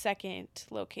in their second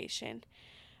location,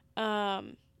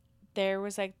 there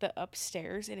was like the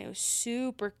upstairs, and it was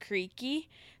super creaky,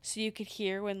 so you could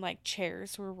hear when like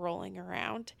chairs were rolling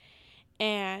around.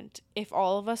 And if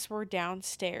all of us were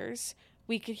downstairs,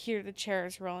 we could hear the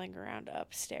chairs rolling around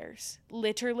upstairs.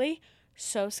 Literally,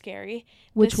 so scary.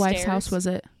 Which wife's house was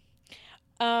it?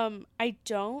 I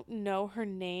don't know her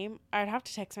name. I'd have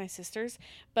to text my sisters.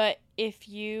 But if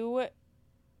you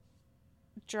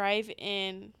drive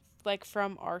in, like,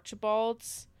 from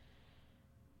Archibald's,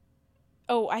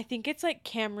 oh, I think it's like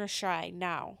Camera Shy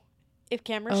now. If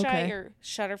Camera Shy or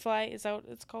Shutterfly, is that what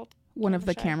it's called? One of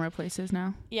the camera places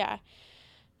now. Yeah.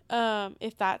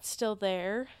 If that's still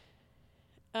there,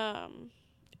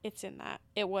 it's in that.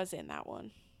 It was in that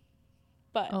one.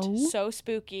 But so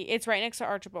spooky. It's right next to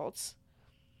Archibald's.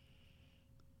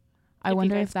 I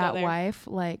wonder if that wife,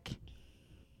 like,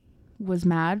 was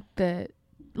mad that,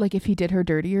 like, if he did her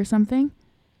dirty or something.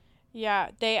 Yeah,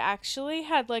 they actually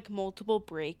had, like, multiple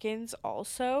break-ins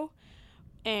also.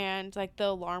 And, like, the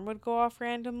alarm would go off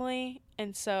randomly.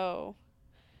 And so,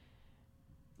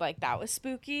 like, that was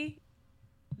spooky.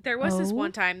 There was this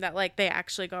one time that, like, they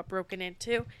actually got broken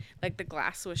into. Like, the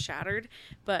glass was shattered.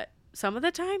 But some of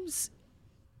the times,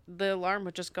 the alarm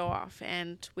would just go off.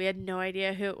 And we had no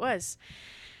idea who it was.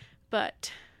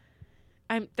 But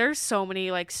there's so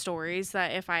many, like, stories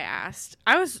that if I asked,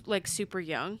 I was, like, super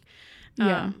young.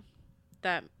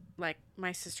 That, like,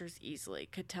 my sisters easily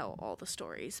could tell all the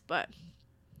stories. But,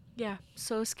 yeah,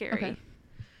 so scary. Okay.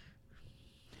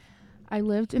 I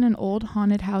lived in an old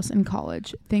haunted house in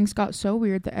college. Things got so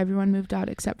weird that everyone moved out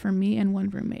except for me and one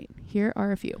roommate. Here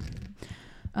are a few.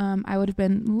 I would have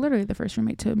been literally the first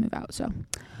roommate to move out, so...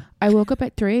 I woke up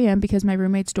at 3 a.m. because my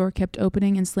roommate's door kept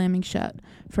opening and slamming shut.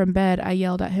 From bed, I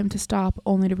yelled at him to stop,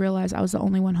 only to realize I was the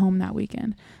only one home that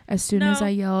weekend. As soon as I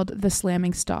yelled, the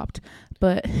slamming stopped.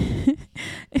 But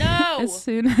as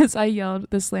soon as I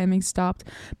yelled, the slamming stopped,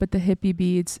 but the hippie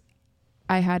beads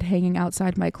I had hanging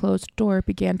outside my closed door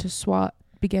began to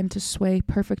sway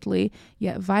perfectly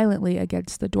yet violently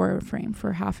against the door frame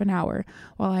for half an hour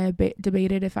while I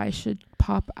debated if I should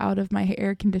pop out of my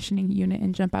air conditioning unit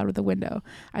and jump out of the window.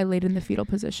 I laid in the fetal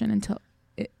position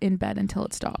in bed until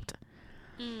it stopped.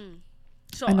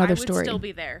 So another story. I would still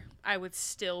be there. I would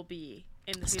still be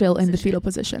in the fetal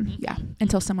position. Mm-hmm. Yeah,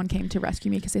 until someone came to rescue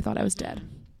me because they thought I was dead.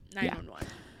 911.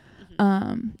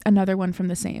 Another one from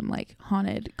the same, like,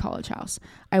 haunted college house.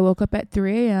 I woke up at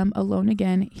 3 a.m. alone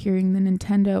again, hearing the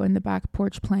Nintendo in the back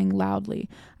porch playing loudly.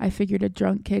 I figured a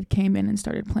drunk kid came in and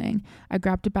started playing. I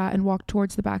grabbed a bat and walked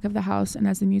towards the back of the house, and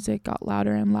as the music got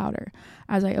louder and louder,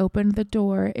 as I opened the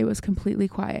door, it was completely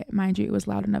quiet. Mind you, it was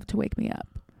loud enough to wake me up.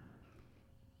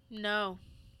 No.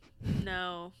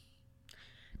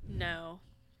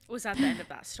 Was that the end of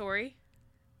that story?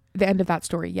 The end of that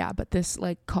story, yeah, but this,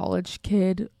 like, college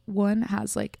kid one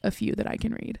has, like, a few that I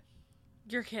can read.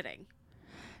 You're kidding.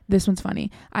 This one's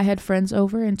funny. I had friends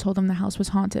over and told them the house was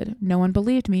haunted. No one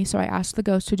believed me, so I asked the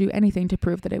ghost to do anything to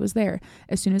prove that it was there.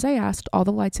 As soon as I asked, all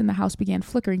the lights in the house began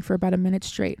flickering for about a minute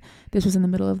straight. This was in the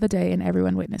middle of the day, and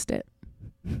everyone witnessed it.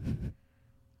 The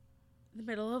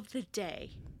middle of the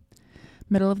day?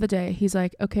 Middle of the day. He's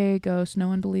like, okay, ghost, no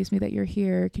one believes me that you're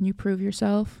here. Can you prove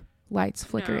yourself? Lights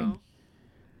flickering. No.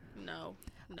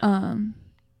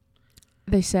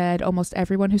 They said almost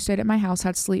everyone who stayed at my house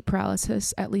had sleep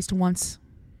paralysis at least once.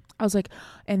 I was like,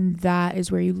 and that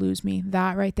is where you lose me.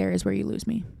 That right there is where you lose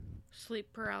me.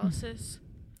 Sleep paralysis?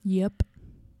 Yep.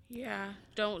 Yeah.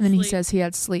 Don't. And then he says he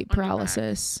had sleep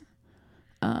paralysis.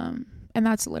 And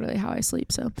that's literally how I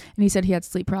sleep. So, and he said he had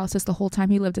sleep paralysis the whole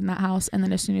time he lived in that house, and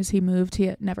then as soon as he moved, he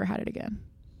had never had it again.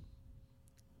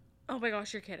 Oh my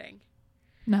gosh, you're kidding.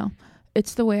 No.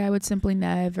 It's the way I would simply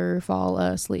never fall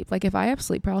asleep. Like, if I have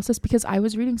sleep paralysis, because I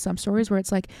was reading some stories where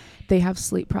it's like they have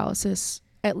sleep paralysis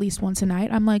at least once a night.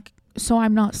 I'm like, so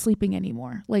I'm not sleeping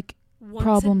anymore. Like, once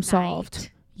problem solved.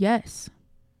 Yes.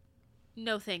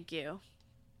 No, thank you.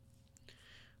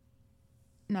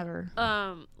 Never.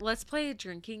 Let's play a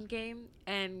drinking game,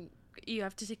 and you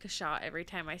have to take a shot every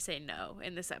time I say no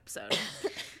in this episode.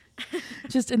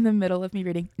 Just in the middle of me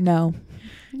reading. No.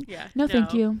 Yeah. No,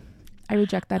 thank you. I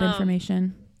reject that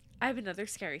information. I have another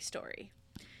scary story.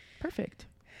 Perfect.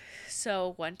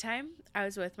 So one time I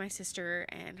was with my sister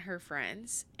and her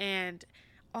friends, and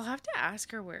I'll have to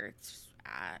ask her where it's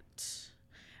at.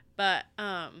 But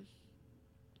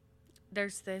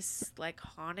there's this, like,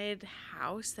 haunted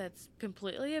house that's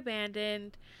completely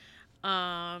abandoned.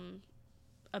 Abandoned.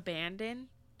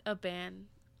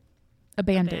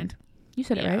 You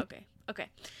said it right. Okay.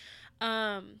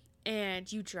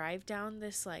 And you drive down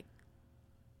this, like,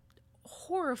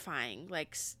 horrifying,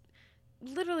 like,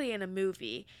 literally in a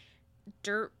movie,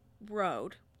 dirt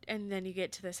road, and then you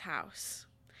get to this house.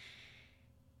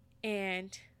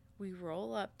 And we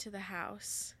roll up to the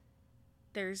house.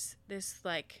 There's this,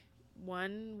 like,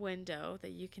 one window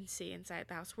that you can see inside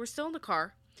the house. We're still in the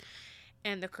car,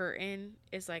 and the curtain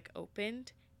is like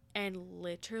opened, and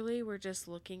literally we're just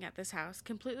looking at this house,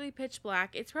 completely pitch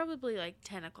black. It's probably like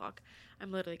 10 o'clock.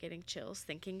 I'm literally getting chills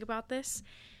thinking about this.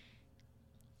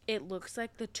 It looks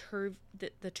like the TV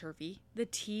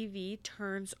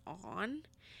turns on,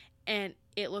 and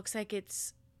it looks like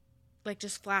it's like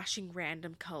just flashing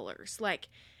random colors. Like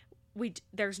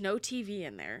there's no TV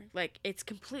in there. Like it's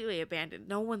completely abandoned.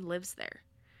 No one lives there.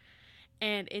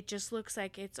 And it just looks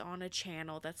like it's on a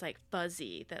channel that's like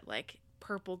fuzzy, that like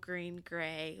purple, green,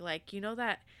 gray. Like, you know,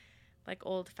 that like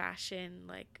old fashioned,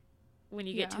 like when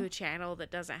you get to a channel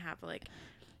that doesn't have like,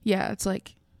 yeah, it's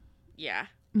like, yeah,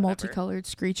 multicolored,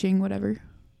 screeching, whatever.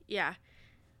 Yeah.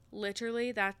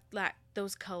 Literally that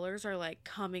those colors are like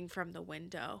coming from the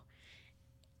window.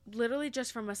 Literally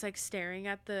just from us like staring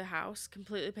at the house,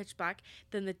 completely pitch black.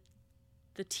 Then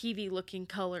the TV looking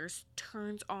colors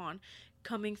turns on,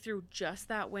 coming through just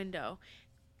that window.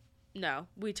 No,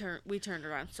 we turned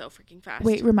around so freaking fast.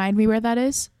 Wait, remind me where that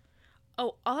is.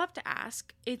 Oh, I'll have to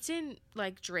ask. It's in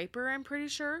like Draper, I'm pretty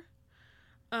sure.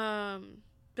 But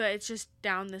it's just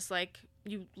down this like,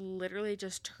 you literally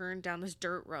just turn down this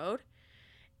dirt road,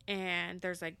 and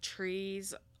there's like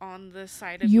trees on the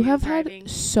side of you. You have driving.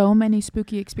 Had so many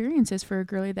spooky experiences for a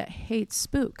girlie that hates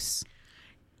spooks.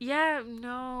 Yeah,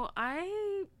 no,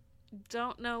 I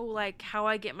don't know like how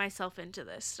I get myself into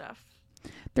this stuff.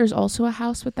 There's also a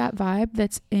house with that vibe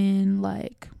that's in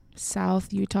like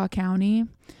South Utah County.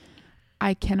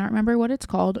 I cannot remember what it's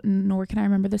called, nor can I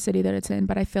remember the city that it's in,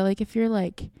 but I feel like if you're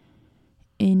like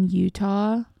in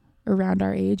Utah around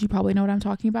our age, you probably know what I'm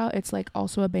talking about. It's like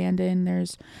also abandoned.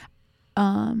 There's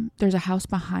a house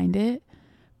behind it,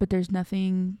 but there's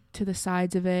nothing to the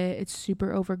sides of it. It's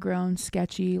super overgrown,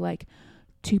 sketchy. Like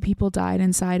 2 people died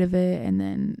inside of it, and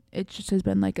then it just has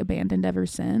been like abandoned ever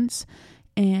since.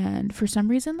 And for some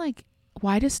reason, like,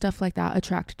 why does stuff like that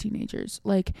attract teenagers?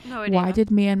 Like, why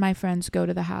did me and my friends go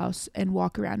to the house and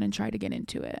walk around and try to get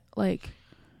into it? Like,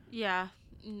 yeah,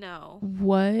 no.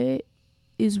 What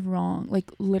is wrong? Like,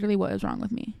 literally, what is wrong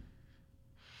with me?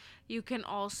 You can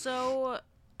also,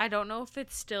 I don't know if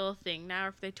it's still a thing now or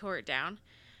if they tore it down.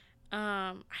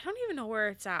 I don't even know where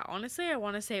it's at. Honestly, I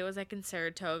want to say it was like in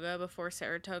Saratoga before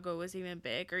Saratoga was even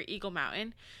big, or Eagle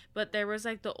Mountain. But there was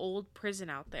like the old prison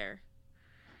out there.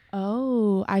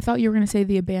 Oh, I thought you were going to say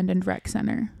the abandoned rec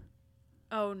center.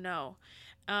 Oh, no.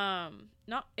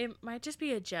 Not, it might just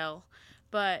be a jail,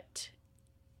 but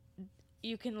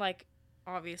you can like,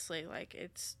 obviously, like,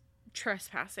 it's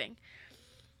trespassing,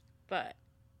 but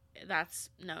that's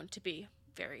known to be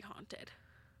very haunted.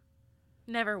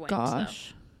 Never went.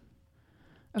 Gosh.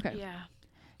 Though. Okay. Yeah.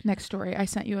 Next story. I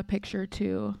sent you a picture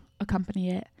to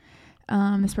accompany it.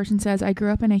 This person says, I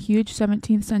grew up in a huge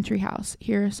 17th century house.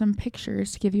 Here are some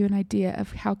pictures to give you an idea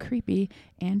of how creepy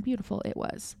and beautiful it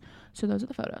was. So those are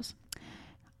the photos.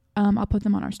 I'll put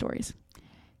them on our stories.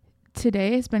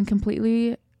 Today has been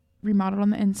completely remodeled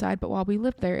on the inside, but while we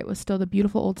lived there, it was still the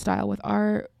beautiful old style with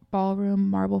art, ballroom,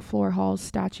 marble floor, halls,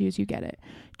 statues, you get it.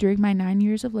 During my 9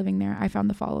 years of living there, I found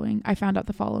out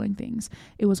the following things.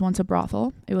 It was once a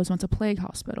brothel. It was once a plague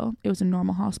hospital. It was a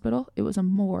normal hospital. It was a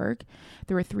morgue.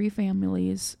 There were 3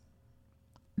 families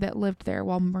that lived there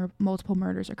while multiple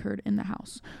murders occurred in the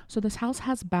house. So this house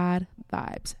has bad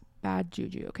vibes, bad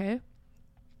juju, okay?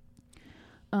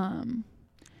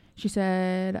 She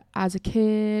said, as a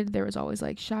kid, there was always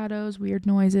like shadows, weird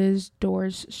noises,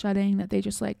 doors shutting that they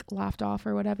just like laughed off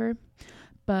or whatever.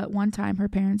 But one time my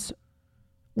parents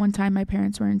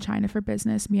were in China for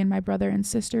business. Me and my brother and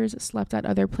sisters slept at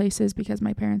other places because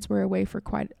my parents were away for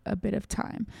quite a bit of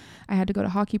time. I had to go to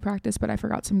hockey practice, but I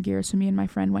forgot some gear, so me and my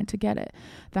friend went to get it.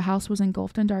 The house was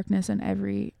engulfed in darkness and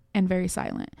very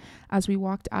silent. As we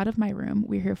walked out of my room,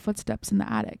 we heard footsteps in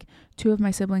the attic. 2 of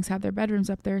my siblings had their bedrooms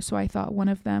up there, so I thought one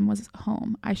of them was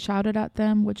home. I shouted at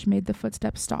them, which made the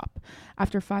footsteps stop.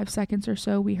 After 5 seconds or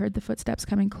so, we heard the footsteps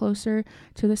coming closer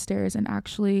to the stairs and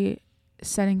actually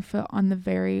setting foot on the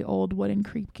very old wooden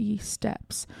creaky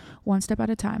steps. One step at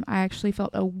a time, I actually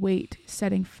felt a weight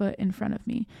setting foot in front of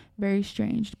me. Very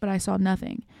strange, but I saw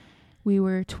nothing. We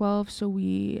were 12, so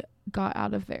we got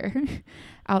out of there.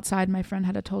 Outside, my friend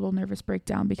had a total nervous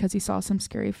breakdown because he saw some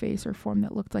scary face or form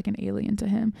that looked like an alien to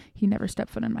him. He never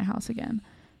stepped foot in my house again.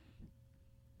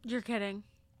 You're kidding.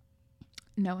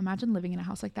 No, imagine living in a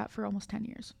house like that for almost 10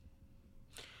 years.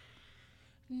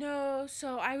 No,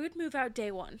 so I would move out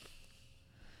day 1.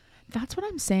 That's what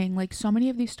I'm saying. Like, so many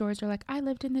of these stories are like, I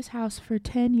lived in this house for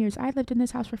 10 years. I lived in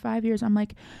this house for 5 years. I'm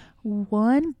like,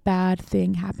 one bad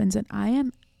thing happens and I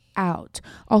am out.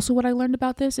 Also, what I learned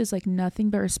about this is like nothing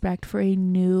but respect for a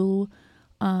new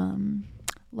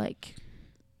like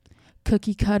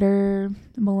cookie cutter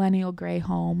millennial gray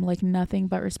home, like nothing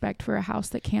but respect for a house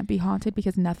that can't be haunted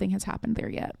because nothing has happened there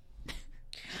yet.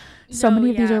 So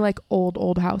many of these are like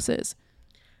old houses.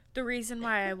 The reason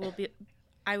why I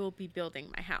will be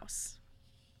building my house.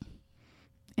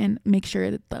 And make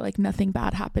sure that like nothing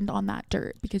bad happened on that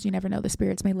dirt, because you never know, the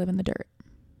spirits may live in the dirt.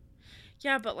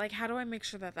 Yeah, but like how do I make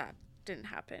sure that that didn't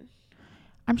happen?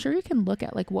 I'm sure you can look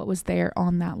at like what was there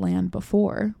on that land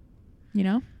before, you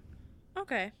know?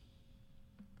 Okay.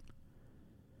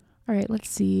 All right, let's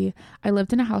see. I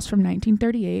lived in a house from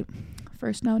 1938.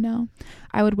 First no.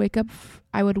 I would wake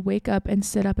up and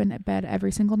sit up in bed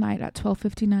every single night at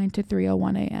 12:59 to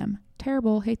 3:01 a.m.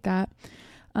 Terrible, hate that.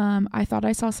 I thought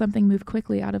I saw something move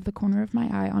quickly out of the corner of my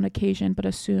eye on occasion, but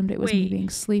assumed it was me being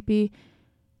sleepy.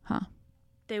 Huh.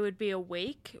 They would be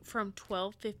awake from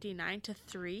 12:59 to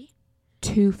 3?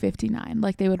 2:59.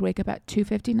 Like they would wake up at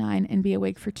 2:59 and be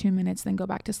awake for 2 minutes, then go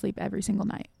back to sleep every single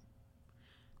night.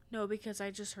 No, because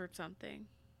I just heard something.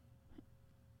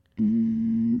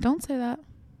 Don't say that.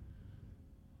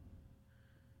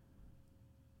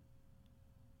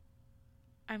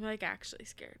 I'm like actually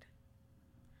scared.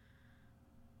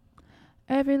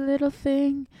 Every little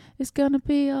thing is gonna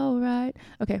be all right.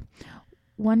 Okay.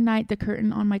 One night, the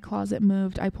curtain on my closet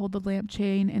moved. I pulled the lamp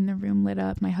chain and the room lit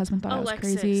up. My husband thought I was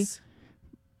crazy.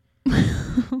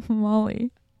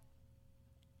 Molly.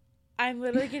 I'm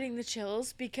literally getting the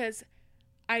chills because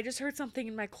I just heard something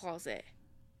in my closet.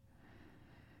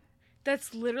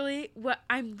 That's literally what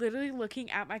I'm literally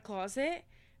looking at my closet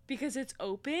because it's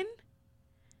open.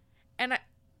 And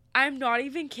I'm not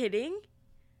even kidding.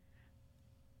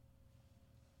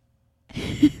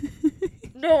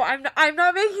 No, I'm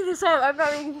not making this up.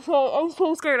 I'm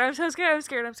so scared. I'm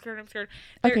scared.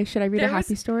 Okay, should I read a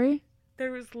happy story?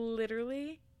 There was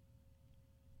literally...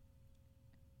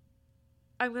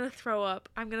 I'm going to throw up.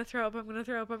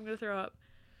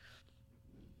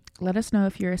 Let us know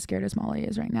if you're as scared as Molly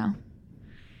is right now.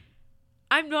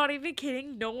 I'm not even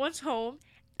kidding. No one's home.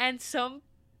 And some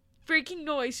freaking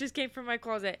noise just came from my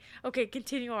closet. Okay,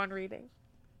 continue on reading.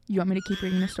 You want me to keep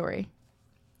reading the story?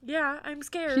 Yeah, I'm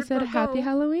scared. She said, "Happy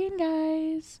Halloween,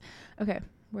 guys." Okay,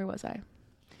 where was I?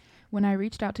 When I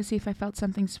reached out to see if I felt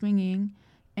something swinging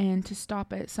and to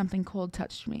stop it, something cold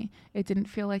touched me. It didn't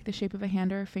feel like the shape of a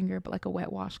hand or a finger, but like a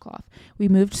wet washcloth. We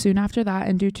moved soon after that,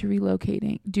 and due to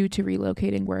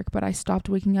relocating work, but I stopped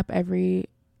waking up every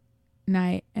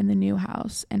night in the new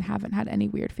house and haven't had any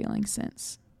weird feelings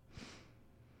since.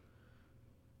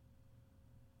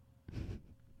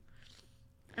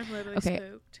 I'm literally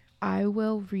spooked. I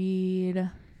will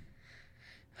read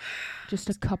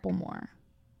just a couple more.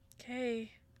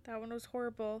 Okay, that one was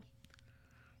horrible.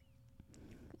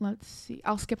 Let's see.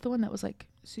 I'll skip the one that was like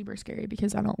super scary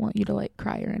because I don't want you to like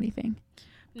cry or anything.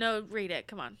 No, read it.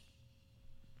 Come on.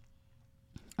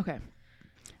 Okay.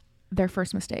 Their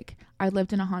first mistake. I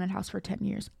lived in a haunted house for 10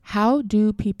 years. How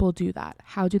do people do that?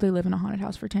 How do they live in a haunted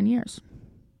house for 10 years?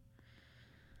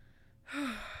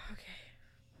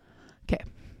 Okay.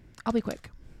 I'll be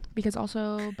quick. Because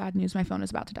also, bad news, my phone is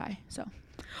about to die. So,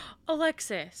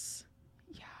 Alexis.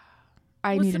 Yeah.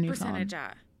 I need a new phone. What's the percentage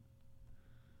at?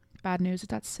 Bad news,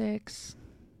 it's at 6.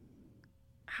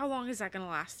 How long is that going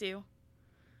to last you?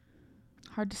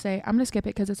 Hard to say. I'm going to skip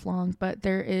it because it's long, but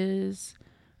there is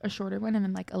a shorter one and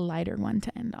then like a lighter one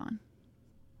to end on.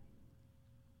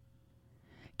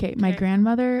 Okay, my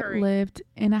grandmother lived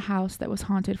in a house that was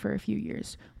haunted for a few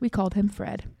years. We called him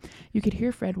Fred. You could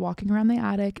hear Fred walking around the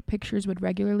attic, pictures would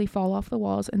regularly fall off the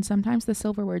walls, and sometimes the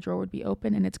silverware drawer would be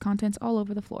open and its contents all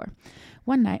over the floor.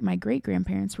 One night, my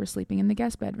great-grandparents were sleeping in the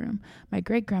guest bedroom. My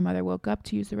great-grandmother woke up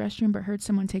to use the restroom but heard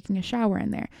someone taking a shower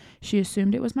in there. She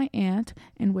assumed it was my aunt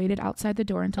and waited outside the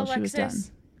door until she was done.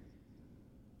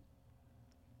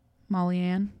 Molly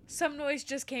Ann? Some noise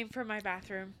just came from my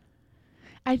bathroom.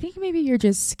 I think maybe you're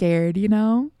just scared, you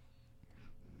know?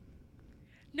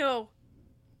 No.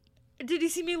 Did you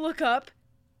see me look up?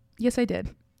 Yes, I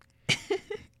did.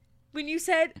 When you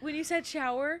said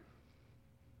shower?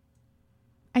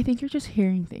 I think you're just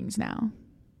hearing things now.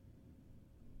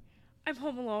 I'm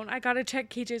home alone. I gotta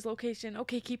check KJ's location.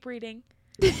 Okay, keep reading.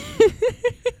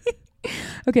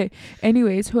 Okay,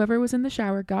 anyways, whoever was in the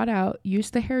shower got out,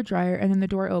 used the hairdryer, and then the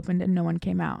door opened and no one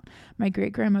came out. My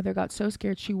great-grandmother got so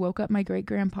scared she woke up my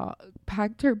great-grandpa,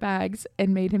 packed her bags,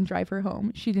 and made him drive her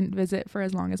home. She didn't visit for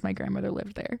as long as my grandmother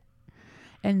lived there.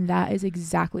 And that is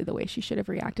exactly the way she should have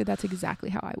reacted. That's exactly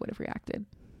how I would have reacted.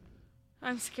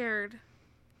 I'm scared.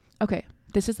 Okay,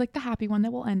 this is like the happy one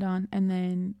that we'll end on, and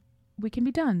then we can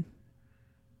be done.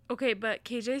 Okay, but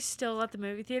KJ's still at the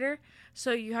movie theater,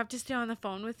 so you have to stay on the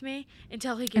phone with me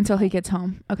until he gets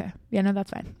home. Okay. Yeah, no,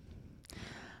 that's fine.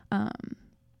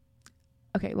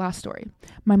 Okay, last story.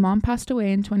 My mom passed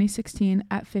away in 2016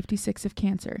 at 56 of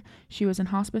cancer. She was in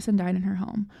hospice and died in her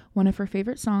home. One of her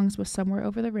favorite songs was Somewhere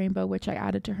Over the Rainbow, which I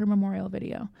added to her memorial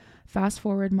video. Fast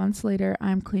forward months later,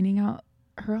 I'm cleaning out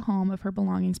her home of her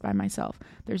belongings by myself.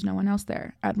 There's no one else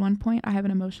there. At one point, I have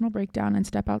an emotional breakdown and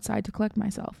step outside to collect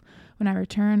myself. When I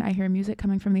return, I hear music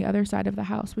coming from the other side of the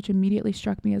house, which immediately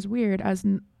struck me as weird, as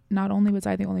not only was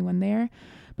I the only one there,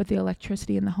 but the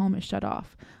electricity in the home is shut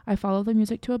off. I follow the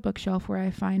music to a bookshelf where I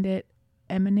find it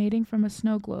emanating from a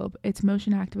snow globe. It's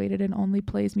motion activated and only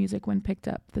plays music when picked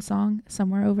up. The song,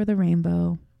 Somewhere Over the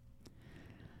Rainbow.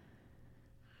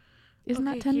 Isn't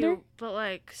that tender? Cute, but,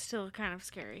 like, still kind of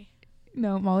scary.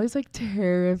 No, Molly's, like,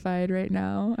 terrified right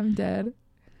now. I'm dead.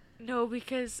 No,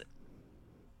 because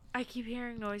I keep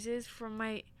hearing noises from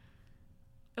my...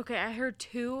 Okay, I heard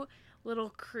 2 little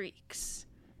creaks.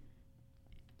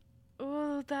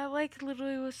 Oh, that, like,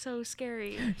 literally was so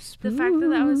scary. Spooky. The fact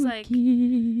that was, like,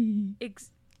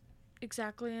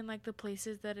 exactly in, like, the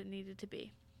places that it needed to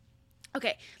be.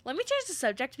 Okay, let me change the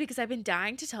subject because I've been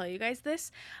dying to tell you guys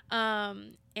this.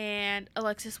 And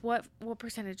Alexis, what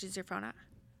percentage is your phone at?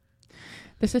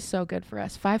 This is so good for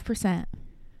us. 5%.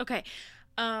 Okay.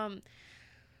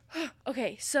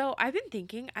 Okay, so I've been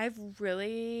thinking I'm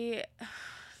really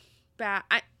bad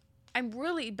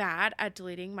at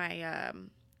deleting my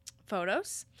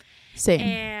photos. Same.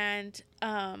 And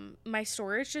my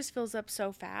storage just fills up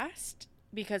so fast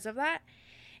because of that.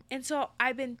 And so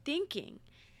I've been thinking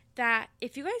that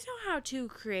if you guys know how to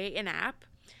create an app,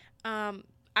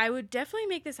 I would definitely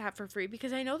make this app for free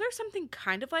because I know there's something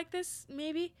kind of like this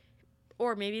maybe,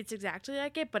 or maybe it's exactly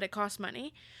like it, but it costs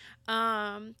money.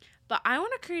 But I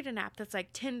want to create an app that's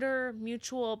like Tinder,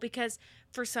 Mutual, because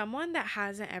for someone that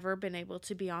hasn't ever been able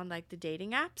to be on like the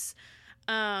dating apps,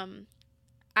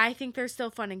 I think they're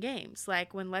still fun and games.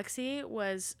 Like when Lexi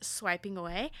was swiping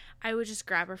away, I would just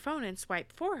grab her phone and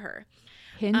swipe for her.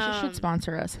 Hinge should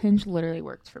sponsor us. Hinge literally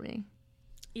works for me.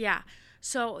 Yeah.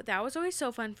 So that was always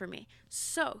so fun for me.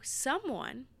 So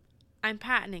I'm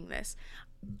patenting this.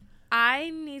 I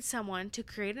need someone to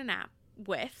create an app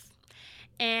with.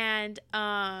 And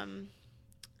I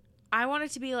want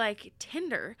it to be like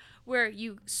Tinder, where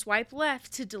you swipe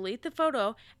left to delete the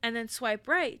photo and then swipe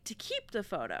right to keep the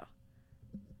photo.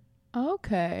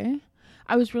 Okay.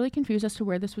 I was really confused as to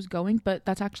where this was going, but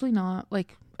that's actually not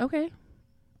like, okay.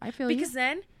 I feel because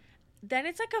then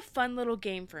it's like a fun little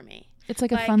game for me. It's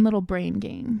like a fun little brain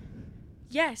game.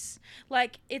 Yes.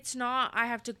 Like, it's not, I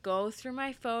have to go through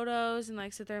my photos and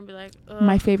like sit there and be like, ugh.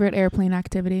 My favorite airplane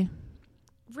activity.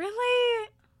 Really?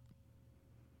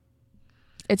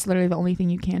 It's literally the only thing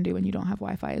you can do when you don't have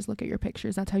Wi-Fi is look at your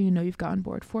pictures. That's how you know you've gotten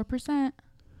bored. 4%.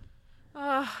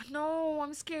 No,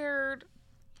 I'm scared.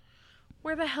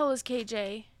 Where the hell is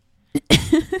KJ?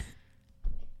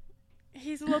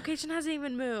 His location hasn't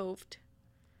even moved.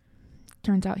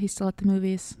 Turns out he's still at the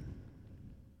movies.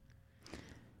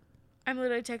 I'm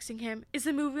literally texting him, is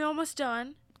the movie almost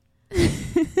done?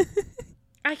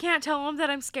 I can't tell him that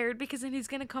I'm scared because then he's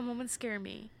going to come home and scare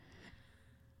me.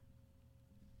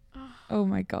 Oh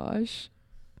my gosh.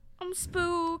 I'm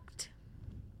spooked.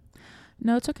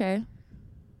 No, it's okay.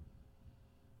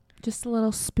 Just a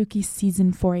little spooky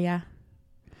season for ya.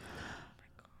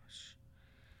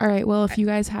 All right, well, if you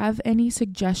guys have any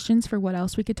suggestions for what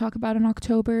else we could talk about in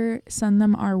October, send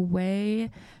them our way.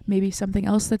 Maybe something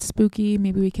else that's spooky.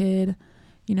 Maybe we could,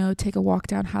 take a walk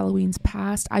down Halloween's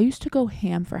past. I used to go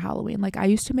ham for Halloween. Like, I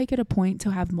used to make it a point to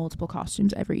have multiple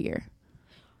costumes every year.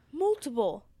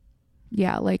 Multiple?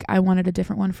 Yeah, like, I wanted a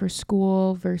different one for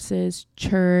school versus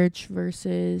church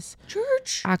versus...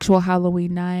 Church? Actual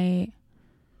Halloween night.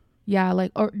 Yeah,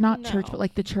 like, or not church, but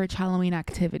like the church Halloween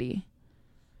activity.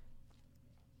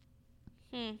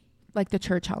 Like the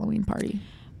church Halloween party.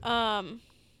 Yeah,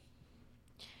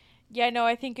 no,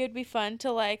 I think it would be fun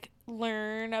to like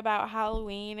learn about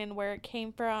Halloween and where it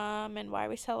came from and why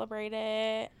we celebrate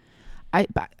it.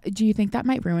 Do you think that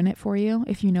might ruin it for you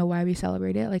if you know why we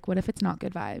celebrate it? Like, what if it's not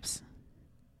good vibes?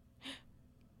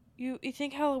 You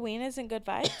think Halloween isn't good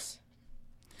vibes?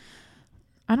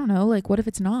 I don't know. Like, what if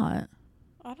it's not?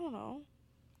 I don't know.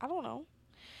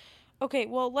 Okay,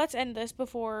 well, let's end this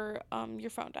before your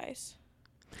phone dies.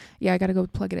 Yeah, I gotta go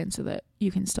plug it in so that you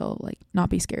can still, like, not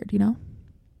be scared,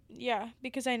 Yeah,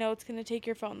 because I know it's going to take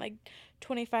your phone, like,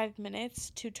 25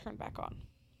 minutes to turn back on.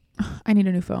 I need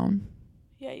a new phone.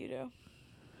 Yeah, you do.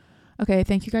 Okay,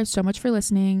 thank you guys so much for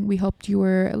listening. We hoped you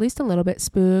were at least a little bit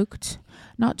spooked.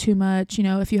 Not too much. You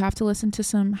know, if you have to listen to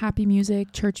some happy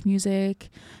music, church music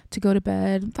to go to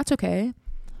bed, that's okay.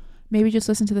 Maybe just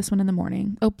listen to this one in the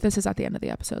morning. Oh, this is at the end of the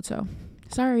episode, so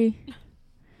sorry.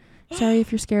 Sorry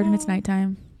if you're scared and it's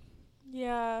nighttime.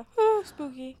 Yeah.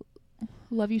 Spooky.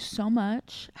 Love you so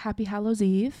much. Happy Hallows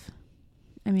Eve.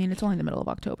 I mean, it's only the middle of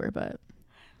October, but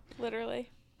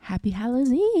Literally. Happy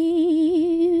Hallows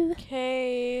Eve.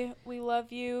 Okay, we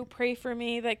love you. Pray for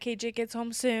me that KJ gets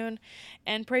home soon,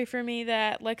 and pray for me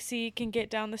that Lexi can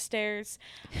get down the stairs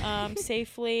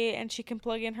safely, and she can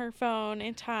plug in her phone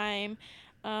in time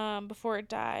before it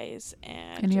dies.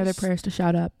 And any other prayers to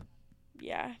shout up?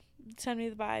 Yeah, send me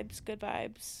the vibes. Good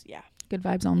vibes. Yeah. Good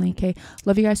vibes only. Okay,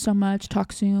 love you guys so much.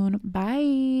 Talk soon.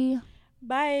 Bye.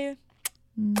 Bye.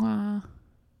 Mwah.